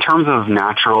 In terms of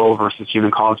natural versus human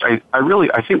cause, I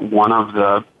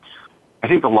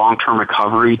think the long-term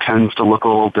recovery tends to look a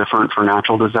little different for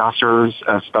natural disasters,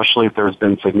 especially if there's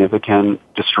been significant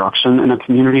destruction in a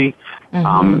community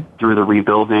through the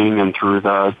rebuilding and through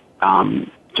the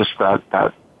just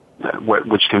that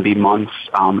which can be months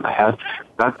ahead.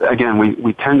 That again,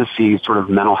 we tend to see sort of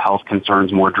mental health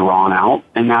concerns more drawn out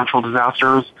in natural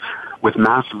disasters. With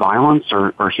mass violence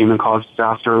or human-caused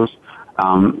disasters,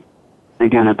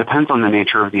 again, it depends on the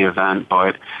nature of the event,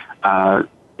 but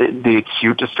the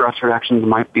acute distress reactions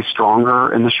might be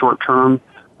stronger in the short term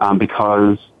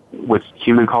because with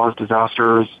human-caused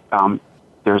disasters,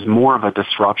 there's more of a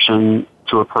disruption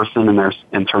to a person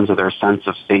in terms of their sense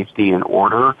of safety and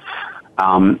order.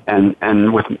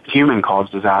 And with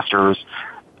human-caused disasters,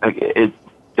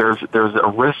 there's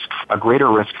a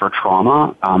greater risk for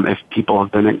trauma if people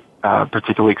have been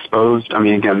particularly exposed. I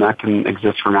mean, again, that can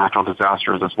exist for natural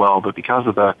disasters as well, but because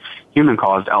of the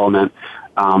human-caused element,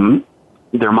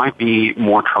 there might be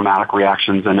more traumatic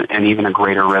reactions and even a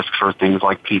greater risk for things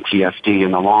like PTSD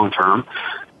in the long term.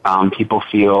 People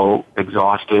feel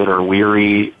exhausted or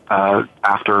weary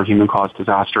after human-caused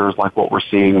disasters, like what we're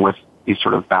seeing with these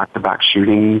sort of back-to-back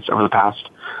shootings over the past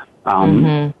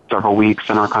several weeks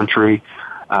in our country.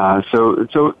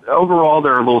 So overall,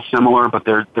 they're a little similar, but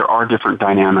there are different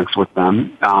dynamics with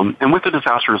them. And with the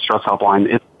Disaster Distress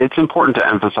Helpline, it's important to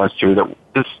emphasize, too,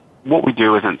 that what we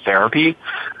do isn't therapy.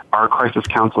 Our crisis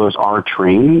counselors are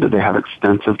trained. They have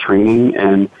extensive training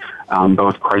in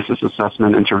both crisis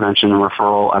assessment, intervention, and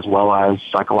referral, as well as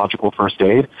psychological first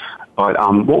aid. But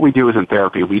what we do isn't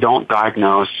therapy. We don't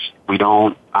diagnose. We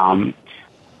don't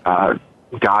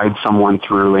guide someone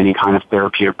through any kind of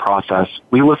therapeutic process.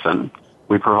 We listen.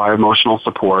 We provide emotional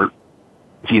support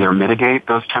to either mitigate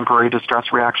those temporary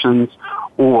distress reactions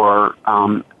or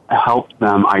help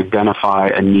them identify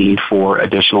a need for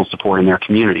additional support in their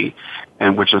community,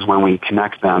 and which is when we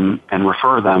connect them and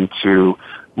refer them to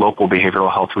local behavioral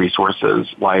health resources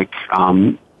like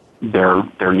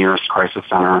their nearest crisis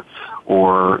center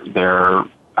or their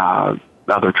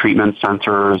other treatment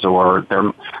centers, or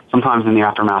sometimes in the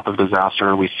aftermath of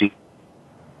disaster we see.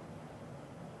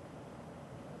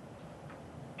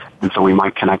 And so we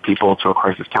might connect people to a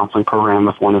crisis counseling program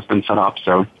if one has been set up.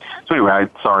 So anyway,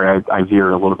 I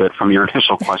veered a little bit from your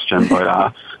initial question,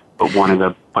 but wanted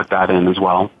to put that in as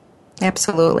well.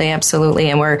 Absolutely.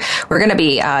 And we're going to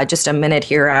be just a minute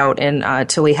here out and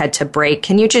till we head to break.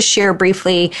 Can you just share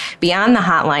briefly, beyond the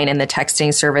hotline and the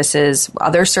texting services,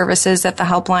 other services that the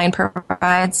helpline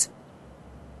provides?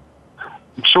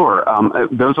 Sure.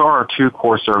 Those are our two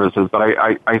core services, but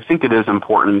I think it is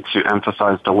important to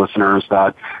emphasize to listeners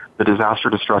that the Disaster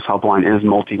Distress Helpline is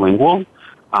multilingual.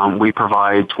 We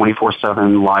provide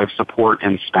 24/7 live support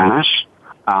in Spanish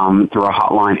through our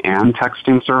hotline and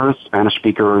texting service. Spanish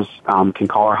speakers can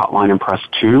call our hotline and press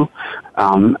 2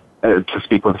 to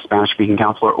speak with a Spanish-speaking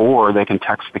counselor, or they can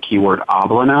text the keyword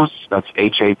Hablanos, that's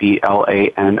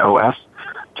Hablanos,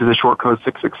 to the short code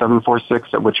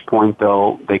 66746, at which point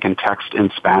they can text in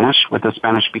Spanish with a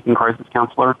Spanish-speaking crisis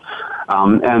counselor.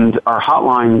 And our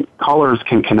hotline callers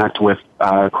can connect with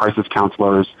crisis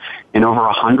counselors in over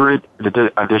 100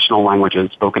 additional languages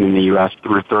spoken in the U.S.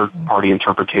 through third-party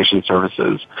interpretation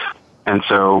services. And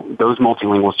so those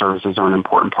multilingual services are an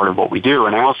important part of what we do.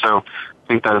 And I also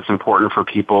think that it's important for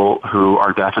people who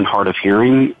are deaf and hard of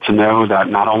hearing to know that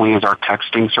not only is our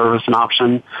texting service an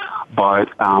option, but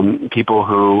people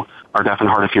who are deaf and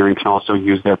hard of hearing can also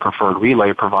use their preferred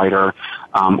relay provider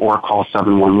or call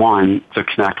 711 to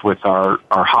connect with our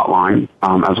hotline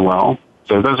as well.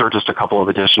 So those are just a couple of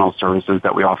additional services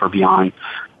that we offer beyond,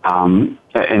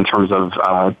 in terms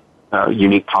of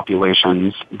unique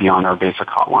populations beyond our basic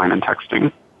hotline and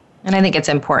texting. And I think it's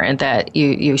important that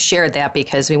you shared that,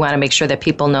 because we want to make sure that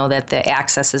people know that the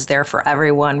access is there for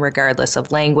everyone, regardless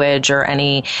of language or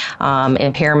any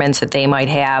impairments that they might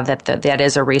have, that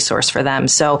is a resource for them.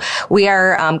 So we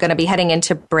are going to be heading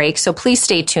into break, so please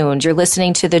stay tuned. You're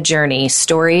listening to The Journey,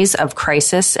 Stories of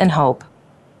Crisis and Hope.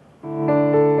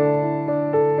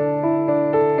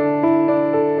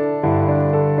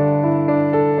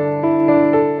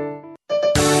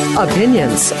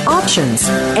 Opinions, options,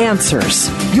 answers.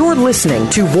 You're listening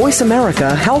to Voice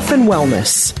America Health and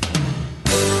Wellness.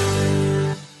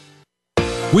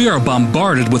 We are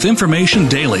bombarded with information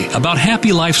daily about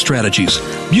happy life strategies,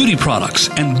 beauty products,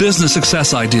 and business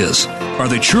success ideas. Are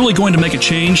they truly going to make a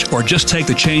change, or just take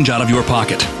the change out of your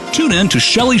pocket? Tune in to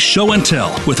Shelley's Show and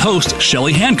Tell with host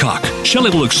Shelley Hancock. Shelley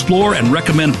will explore and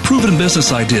recommend proven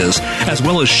business ideas, as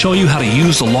well as show you how to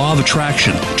use the law of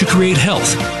attraction to create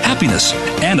health, happiness,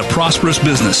 and a prosperous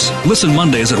business. Listen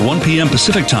Mondays at 1 p.m.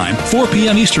 Pacific Time, 4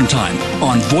 p.m. Eastern Time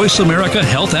on Voice America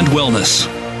Health and Wellness.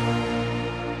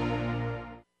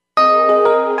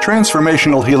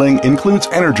 Transformational healing includes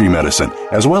energy medicine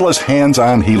as well as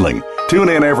hands-on healing. Tune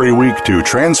in every week to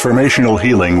Transformational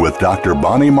Healing with Dr.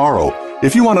 Bonnie Morrow.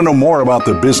 If you want to know more about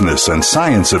the business and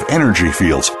science of energy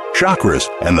fields, chakras,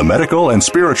 and the medical and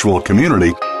spiritual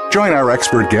community, join our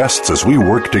expert guests as we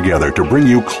work together to bring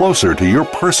you closer to your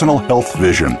personal health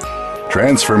vision.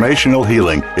 Transformational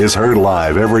Healing is heard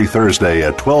live every Thursday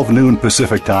at 12 noon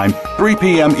Pacific Time, 3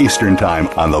 p.m. Eastern Time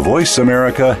on the Voice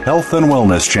America Health and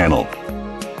Wellness Channel.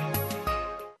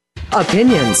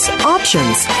 Opinions,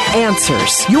 options,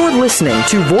 answers. You're listening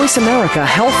to Voice America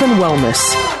Health and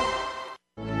Wellness.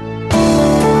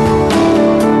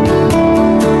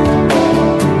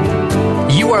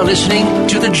 You are listening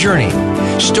to The Journey,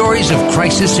 Stories of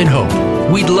Crisis and Hope.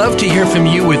 We'd love to hear from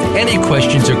you with any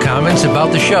questions or comments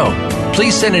about the show.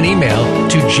 Please send an email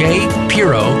to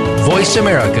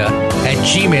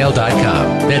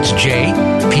jpiro@voiceamerica.gmail.com. That's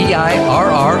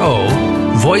JPIRRO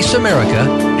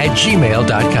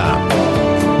voiceamerica@gmail.com.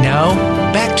 Now,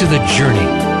 back to The Journey.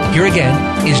 Here again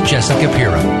is Jessica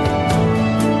Pirro.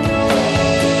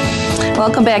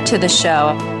 Welcome back to the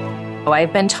show.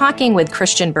 I've been talking with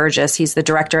Christian Burgess. He's the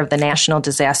director of the National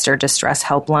Disaster Distress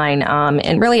Helpline,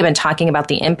 and really have been talking about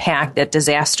the impact that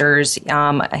disasters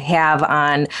have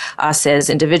on us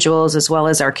as individuals as well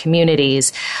as our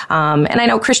communities. And I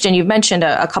know, Christian, you've mentioned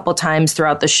a couple times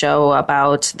throughout the show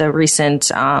about the recent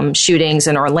shootings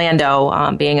in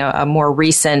Orlando being a more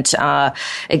recent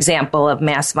example of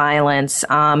mass violence.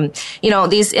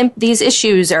 These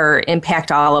issues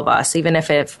impact all of us, even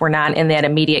if we're not in that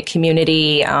immediate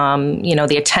community.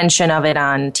 The attention of it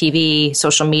on TV,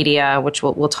 social media, which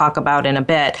we'll talk about in a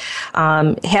bit,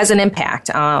 has an impact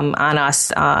on us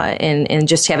in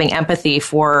just having empathy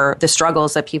for the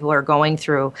struggles that people are going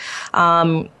through.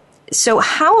 So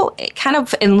how, kind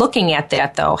of in looking at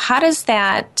that though, how do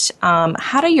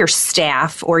your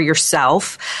staff or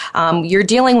yourself, you're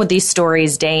dealing with these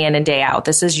stories day in and day out.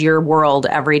 This is your world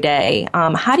every day.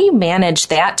 How do you manage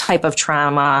that type of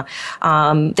trauma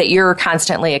that you're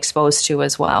constantly exposed to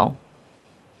as well?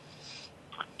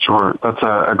 Sure. That's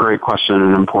a great question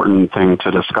and an important thing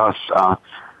to discuss.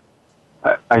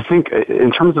 I think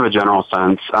in terms of a general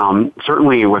sense,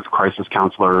 certainly with crisis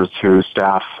counselors who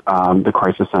staff the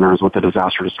crisis centers with the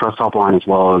Disaster Distress Helpline as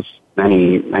well as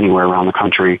anywhere around the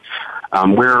country,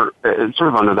 we're sort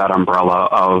of under that umbrella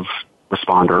of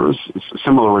responders,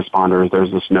 similar responders.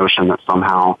 There's this notion that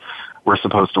somehow we're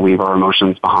supposed to leave our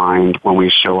emotions behind when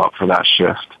we show up for that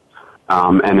shift.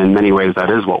 And in many ways, that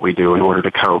is what we do in order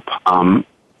to cope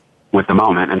with the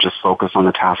moment and just focus on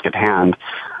the task at hand.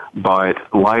 But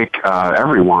like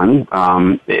everyone,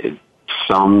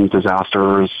 some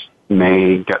disasters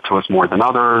may get to us more than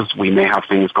others. We may have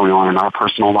things going on in our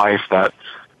personal life that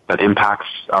impacts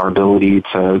our ability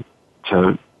to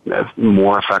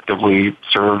more effectively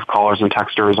serve callers and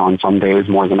texters on some days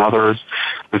more than others.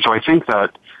 And so I think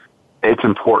that it's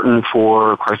important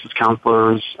for crisis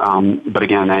counselors, but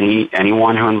again,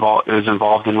 anyone who is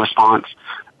involved in response,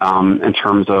 in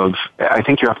terms of, I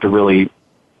think you have to really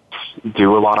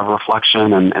do a lot of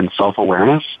reflection and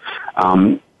self-awareness,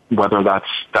 whether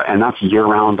that's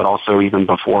year-round, but also even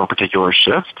before a particular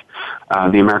shift.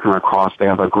 The American Red Cross, they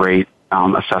have a great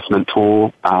assessment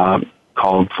tool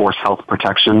called Force Health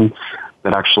Protection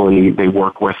that actually they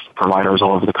work with providers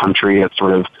all over the country at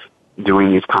sort of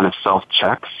doing these kind of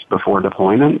self-checks before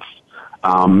deployments,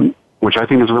 which I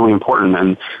think is really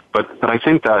important. But I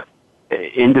think that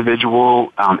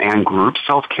individual and group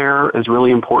self-care is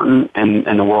really important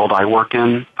in the world I work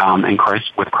in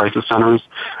with crisis centers.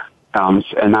 And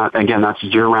that, again, that's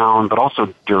year-round, but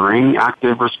also during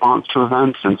active response to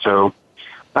events. And so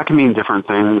that can mean different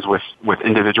things with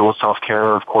individual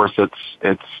self-care. Of course,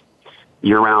 it's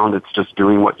year-round. It's just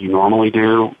doing what you normally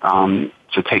do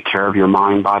to take care of your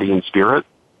mind, body, and spirit.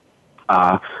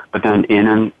 But then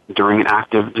during an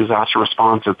active disaster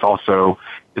response,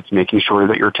 it's making sure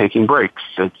that you're taking breaks.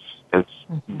 It's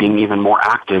being even more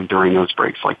active during those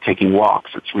breaks, like taking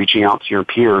walks. It's reaching out to your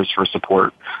peers for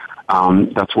support.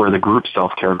 That's where the group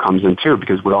self-care comes in too,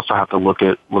 because we also have to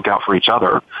look out for each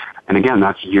other. And again,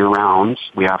 that's year-round.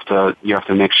 You have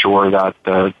to make sure that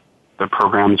the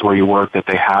programs where you work, that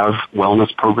they have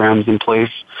wellness programs in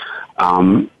place.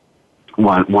 One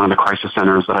of the crisis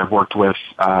centers that I've worked with,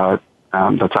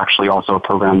 that's actually also a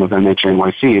program of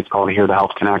NHNYC. It's called Here to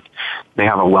Help Connect. They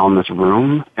have a wellness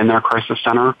room in their crisis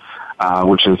center,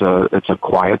 which is it's a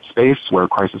quiet space where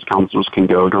crisis counselors can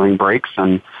go during breaks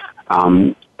and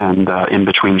in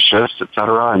between shifts, et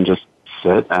cetera, and just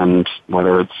sit and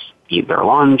whether it's eat their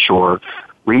lunch or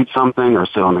read something or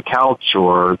sit on the couch,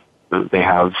 or they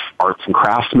have arts and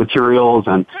crafts materials.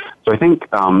 And so I think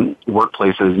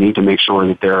workplaces need to make sure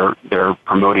that they're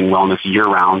promoting wellness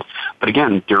year-round. But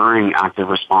again, during active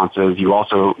responses, you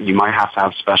might have to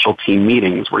have special team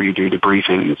meetings where you do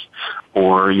debriefings,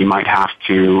 or you might have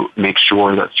to make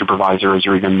sure that supervisors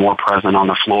are even more present on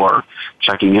the floor,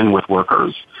 checking in with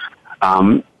workers.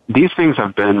 These things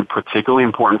have been particularly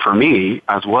important for me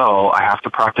as well. I have to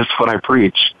practice what I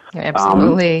preach.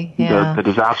 Absolutely. The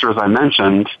disasters I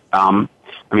mentioned,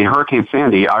 Hurricane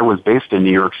Sandy, I was based in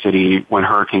New York City when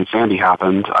Hurricane Sandy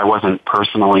happened. I wasn't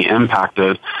personally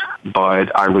impacted,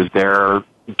 but I was there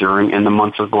in the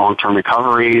months of long-term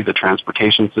recovery. The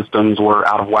transportation systems were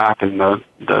out of whack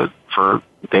for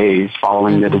days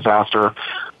following the disaster.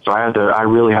 So I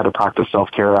really had to practice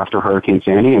self-care after Hurricane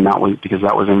Sandy, and that was because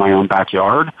that was in my own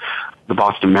backyard. The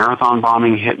Boston Marathon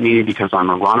bombing hit me because I'm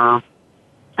a runner,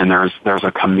 and there's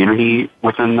a community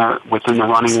within the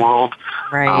running world.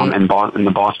 Right. And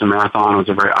the Boston Marathon was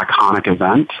a very iconic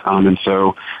event, and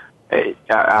so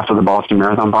after the Boston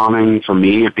Marathon bombing, for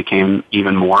me, it became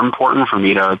even more important for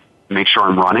me to make sure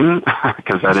I'm running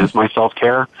because that is my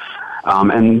self-care.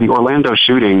 And the Orlando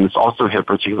shootings also hit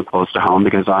particularly close to home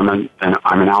because I'm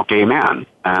an out gay man,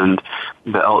 and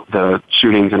the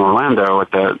shootings in Orlando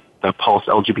at the Pulse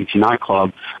LGBT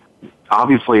nightclub,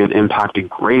 obviously it impacted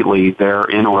greatly there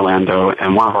in Orlando.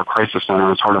 And one of our crisis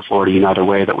centers, Heart of Florida United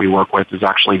Way, that we work with, is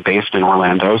actually based in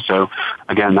Orlando. So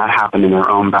again, that happened in their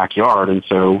own backyard, and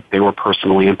so they were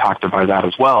personally impacted by that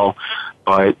as well.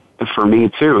 But for me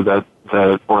too, that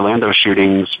the Orlando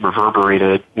shootings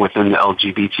reverberated within the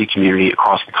LGBT community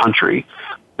across the country.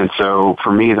 And so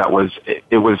for me,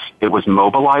 it was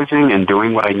mobilizing and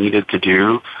doing what I needed to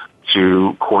do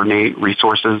to coordinate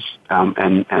resources,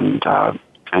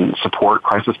 and support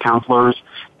crisis counselors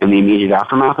in the immediate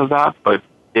aftermath of that. But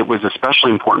it was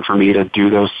especially important for me to do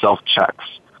those self-checks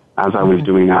as I was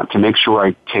doing that, to make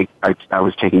sure I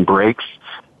was taking breaks,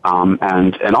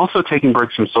 and also taking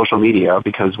breaks from social media,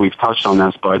 because we've touched on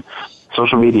this, but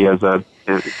social media is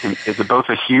both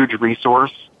a huge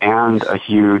resource and a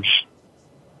huge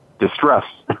distress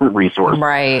resource.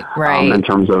 Right. In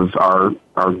terms of our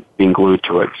being glued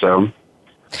to it. So.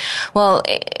 Well,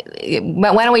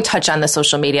 why don't we touch on the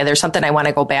social media? There's something I want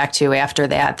to go back to after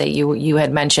that you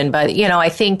had mentioned. But, I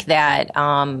think that,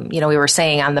 we were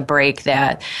saying on the break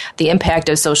that the impact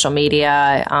of social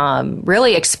media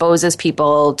really exposes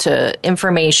people to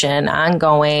information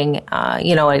ongoing,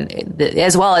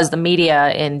 as well as the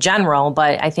media in general.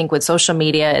 But I think with social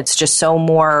media, it's just so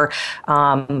more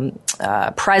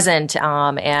present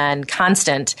and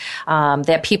constant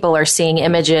that people are seeing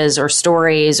images or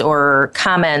stories or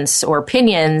comments or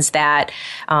opinions that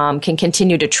can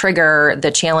continue to trigger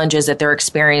the challenges that they're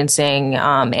experiencing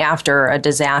after a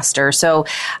disaster. So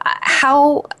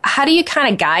how do you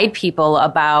kind of guide people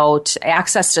about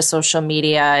access to social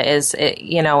media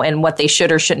and what they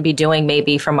should or shouldn't be doing,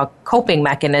 maybe from a coping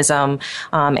mechanism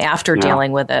after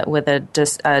dealing with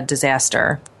a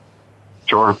disaster?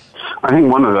 Sure. I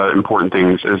think one of the important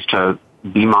things is to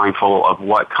be mindful of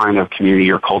what kind of community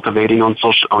you're cultivating on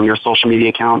your social media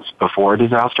accounts before a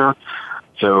disaster.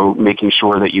 So making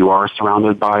sure that you are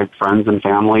surrounded by friends and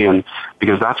family, and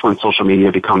because that's when social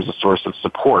media becomes a source of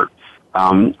support.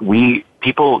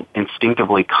 People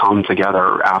instinctively come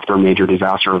together after major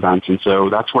disaster events, and so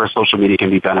that's where social media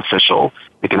can be beneficial.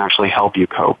 It can actually help you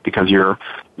cope because you're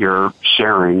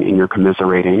sharing and you're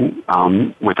commiserating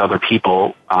with other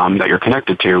people that you're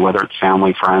connected to, whether it's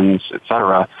family, friends,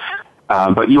 etc.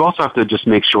 But you also have to just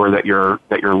make sure that you're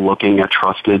looking at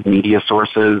trusted media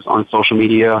sources on social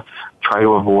media. Try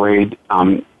to avoid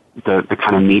the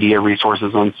kind of media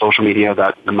resources on social media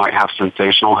that might have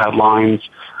sensational headlines,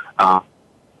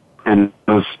 and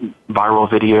those viral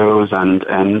videos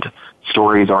and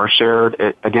stories are shared.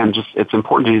 It's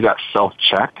important to do that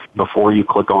self-check before you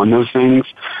click on those things,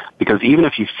 because even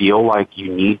if you feel like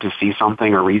you need to see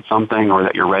something or read something or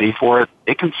that you're ready for it,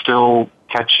 it can still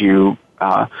catch you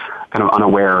kind of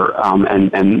unaware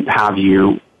and have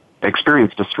you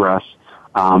experience distress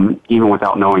even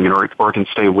without knowing it, or it can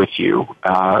stay with you,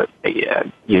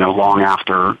 long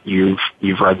after you've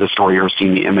read the story or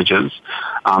seen the images.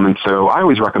 And so I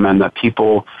always recommend that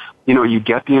people, you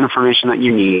get the information that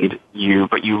you need,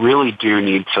 but you really do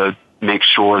need to make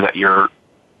sure that you're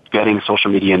getting social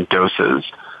media in doses,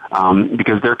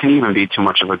 because there can even be too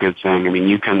much of a good thing. I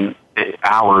mean,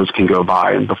 hours can go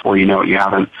by, and before you know it, you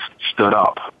haven't stood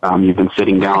up. You've been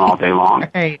sitting down all day long.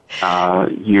 Right.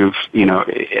 And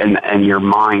your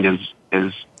mind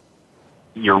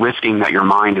you're risking that your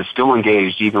mind is still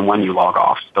engaged even when you log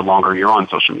off, the longer you're on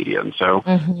social media. And so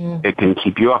it can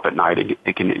keep you up at night.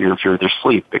 It can interfere with your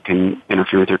sleep. It can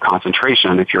interfere with your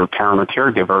concentration. If you're a parent or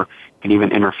caregiver, it can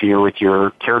even interfere with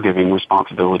your caregiving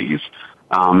responsibilities.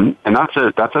 And that's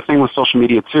a thing with social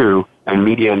media too, and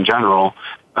media in general,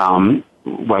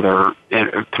 whether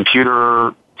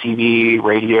computer, TV,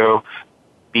 radio.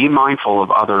 Be mindful of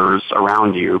others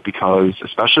around you, because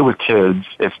especially with kids,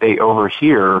 if they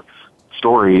overhear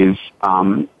stories,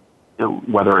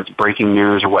 whether it's breaking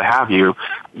news or what have you,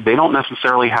 they don't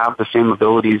necessarily have the same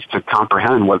abilities to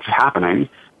comprehend what's happening.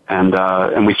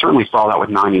 And we certainly saw that with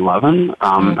 9/11.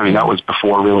 I mean, that was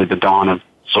before really the dawn of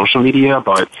social media,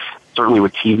 but certainly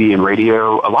with TV and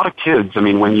radio, a lot of kids, I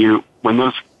mean, when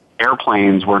those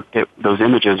airplanes those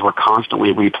images were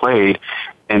constantly replayed,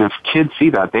 and if kids see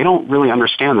that, they don't really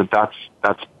understand that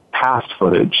that's past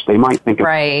footage. They might think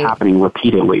it's happening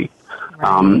repeatedly.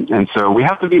 Right. And so we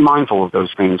have to be mindful of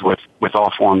those things with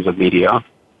all forms of media.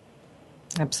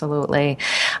 Absolutely.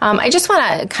 I just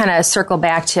want to kind of circle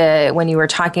back to when you were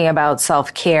talking about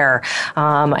self-care.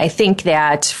 I think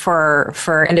that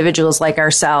for individuals like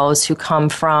ourselves who come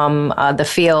from the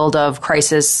field of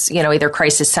crisis, either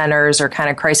crisis centers or kind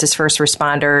of crisis first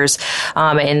responders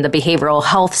in the behavioral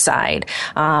health side,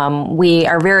 we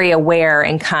are very aware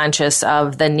and conscious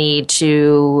of the need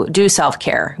to do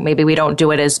self-care. Maybe we don't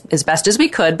do it as best as we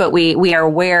could, but we are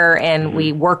aware and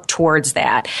we work towards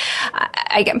that.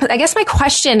 I guess my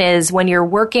question is, when you're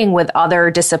working with other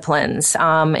disciplines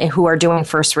who are doing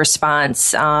first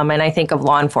response, and I think of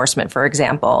law enforcement, for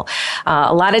example,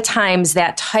 a lot of times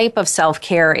that type of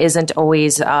self-care isn't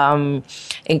always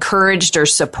encouraged or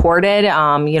supported.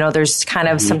 There's kind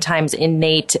of sometimes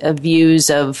innate views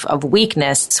of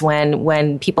weakness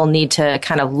when people need to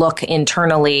kind of look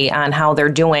internally on how they're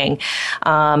doing.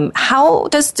 How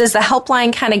does the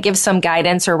helpline kind of give some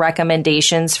guidance or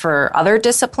recommendations for other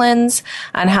disciplines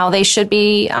on how they should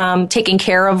be taking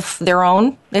care of their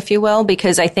own, if you will?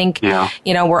 Because I think,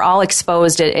 we're all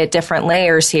exposed at different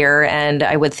layers here, and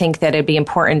I would think that it'd be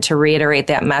important to reiterate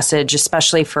that message,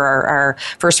 especially for our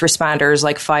first responders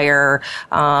like fire,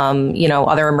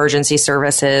 other emergency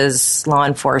services, law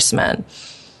enforcement.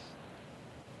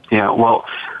 Yeah, well,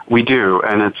 we do,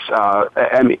 and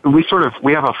it's,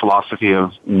 we have a philosophy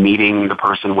of meeting the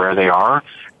person where they are,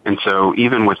 and so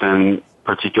even within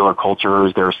particular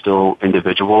cultures, there are still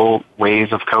individual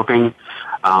ways of coping,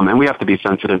 and we have to be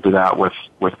sensitive to that with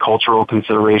cultural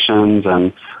considerations,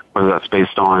 and whether that's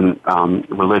based on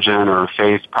religion or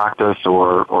faith practice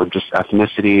or just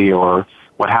ethnicity or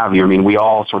what have you. I mean, we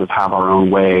all sort of have our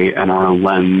own way and our own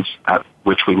lens at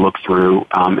which we look through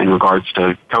in regards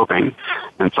to coping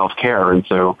and self-care. And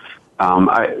so,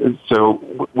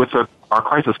 with our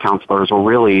crisis counselors, we're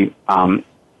really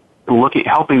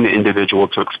helping the individual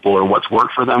to explore what's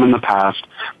worked for them in the past,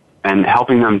 and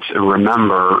helping them to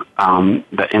remember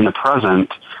that in the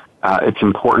present, it's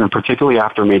important, particularly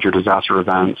after major disaster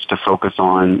events, to focus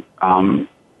on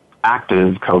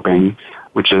active coping,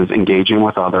 which is engaging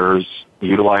with others,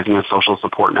 utilizing a social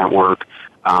support network,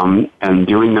 and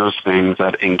doing those things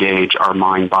that engage our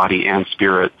mind, body, and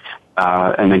spirit.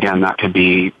 And again, that could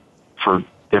be for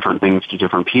different things to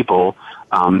different people.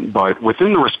 But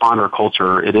within the responder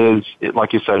culture,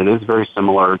 like you said, it is very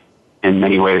similar in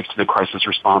many ways to the crisis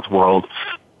response world.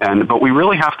 But we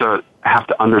really have to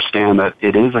understand that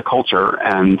it is a culture,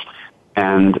 and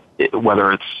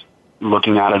whether it's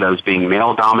looking at it as being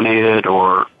male dominated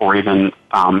or even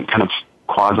kind of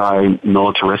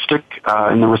quasi-militaristic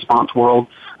in the response world,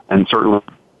 and certainly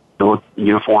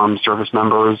uniformed service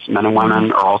members, men and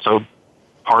women, are also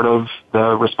part of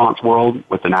the response world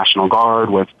with the National Guard,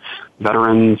 with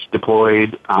veterans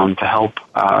deployed to help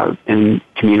in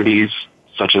communities,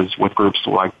 such as with groups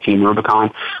like Team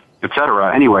Rubicon, et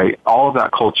cetera. Anyway, all of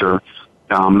that culture,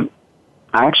 I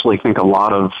actually think a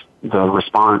lot of the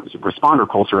responder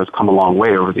culture has come a long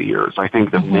way over the years. I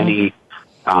think that many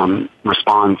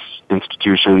response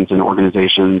institutions and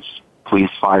organizations,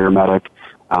 police, fire, medic,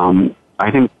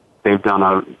 I think they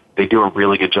do a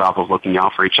really good job of looking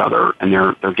out for each other, and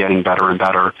they're getting better and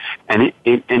better, and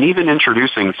even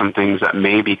introducing some things that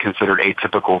may be considered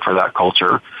atypical for that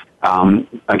culture.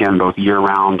 Again, both year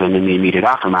round and in the immediate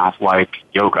aftermath, like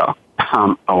yoga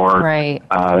or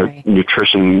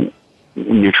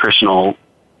nutritional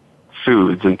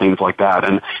foods and things like that.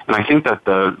 And I think that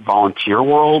the volunteer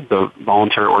world, the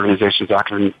voluntary organizations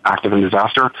active in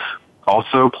disaster,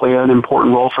 also play an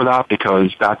important role for that,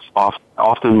 because that's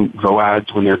often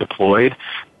VOADs when they're deployed.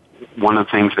 One of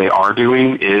the things they are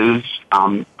doing is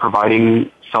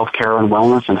providing self-care and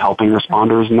wellness and helping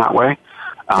responders in that way.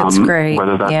 That's great.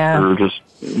 Whether that's through just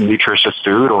nutritious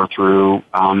food or through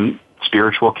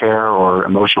spiritual care or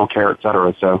emotional care, et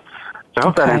cetera. So I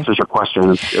hope that answers your question. It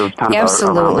was kind of a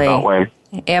roundabout way.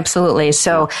 Absolutely.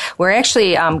 So we're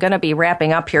actually going to be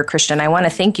wrapping up here, Christian. I want to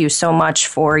thank you so much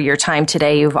for your time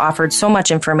today. You've offered so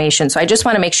much information. So I just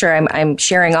want to make sure I'm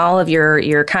sharing all of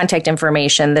your contact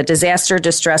information. The Disaster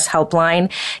Distress Helpline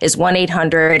is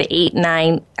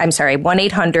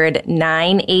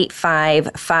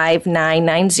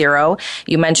 1-800-985-5990.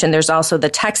 You mentioned there's also the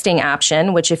texting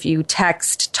option, which if you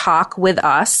text Talk With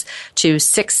Us to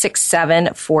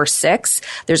 66746,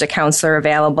 there's a counselor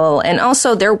available. And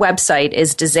also their website is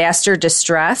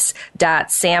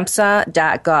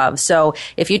disasterdistress.samhsa.gov. So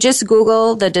if you just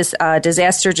Google the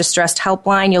Disaster Distress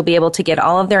Helpline, you'll be able to get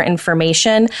all of their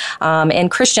information. And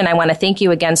Christian, I want to thank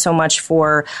you again so much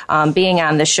for being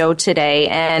on the show today.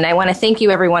 And I want to thank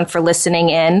you everyone for listening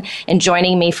in and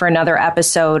joining me for another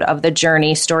episode of The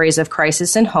Journey, Stories of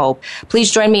Crisis and Hope.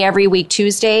 Please join me every week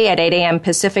Tuesday at 8 a.m.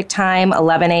 Pacific Time,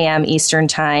 11 a.m. Eastern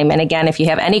Time. And again, if you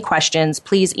have any questions,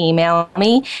 please email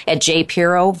me at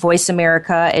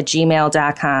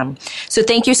jpiro@gmail.com. So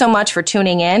thank you so much for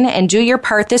tuning in, and do your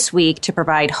part this week to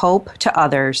provide hope to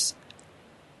others.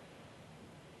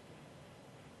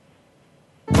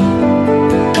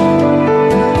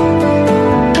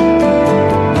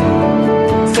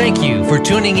 Thank you for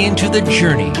tuning in to The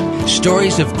Journey,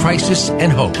 Stories of Crisis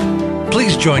and Hope.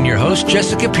 Please join your host,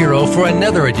 Jessica Pirro, for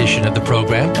another edition of the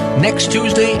program next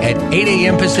Tuesday at 8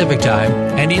 a.m. Pacific Time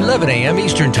and 11 a.m.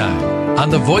 Eastern Time on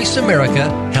the Voice America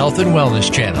Health and Wellness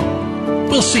Channel.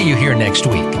 We'll see you here next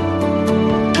week.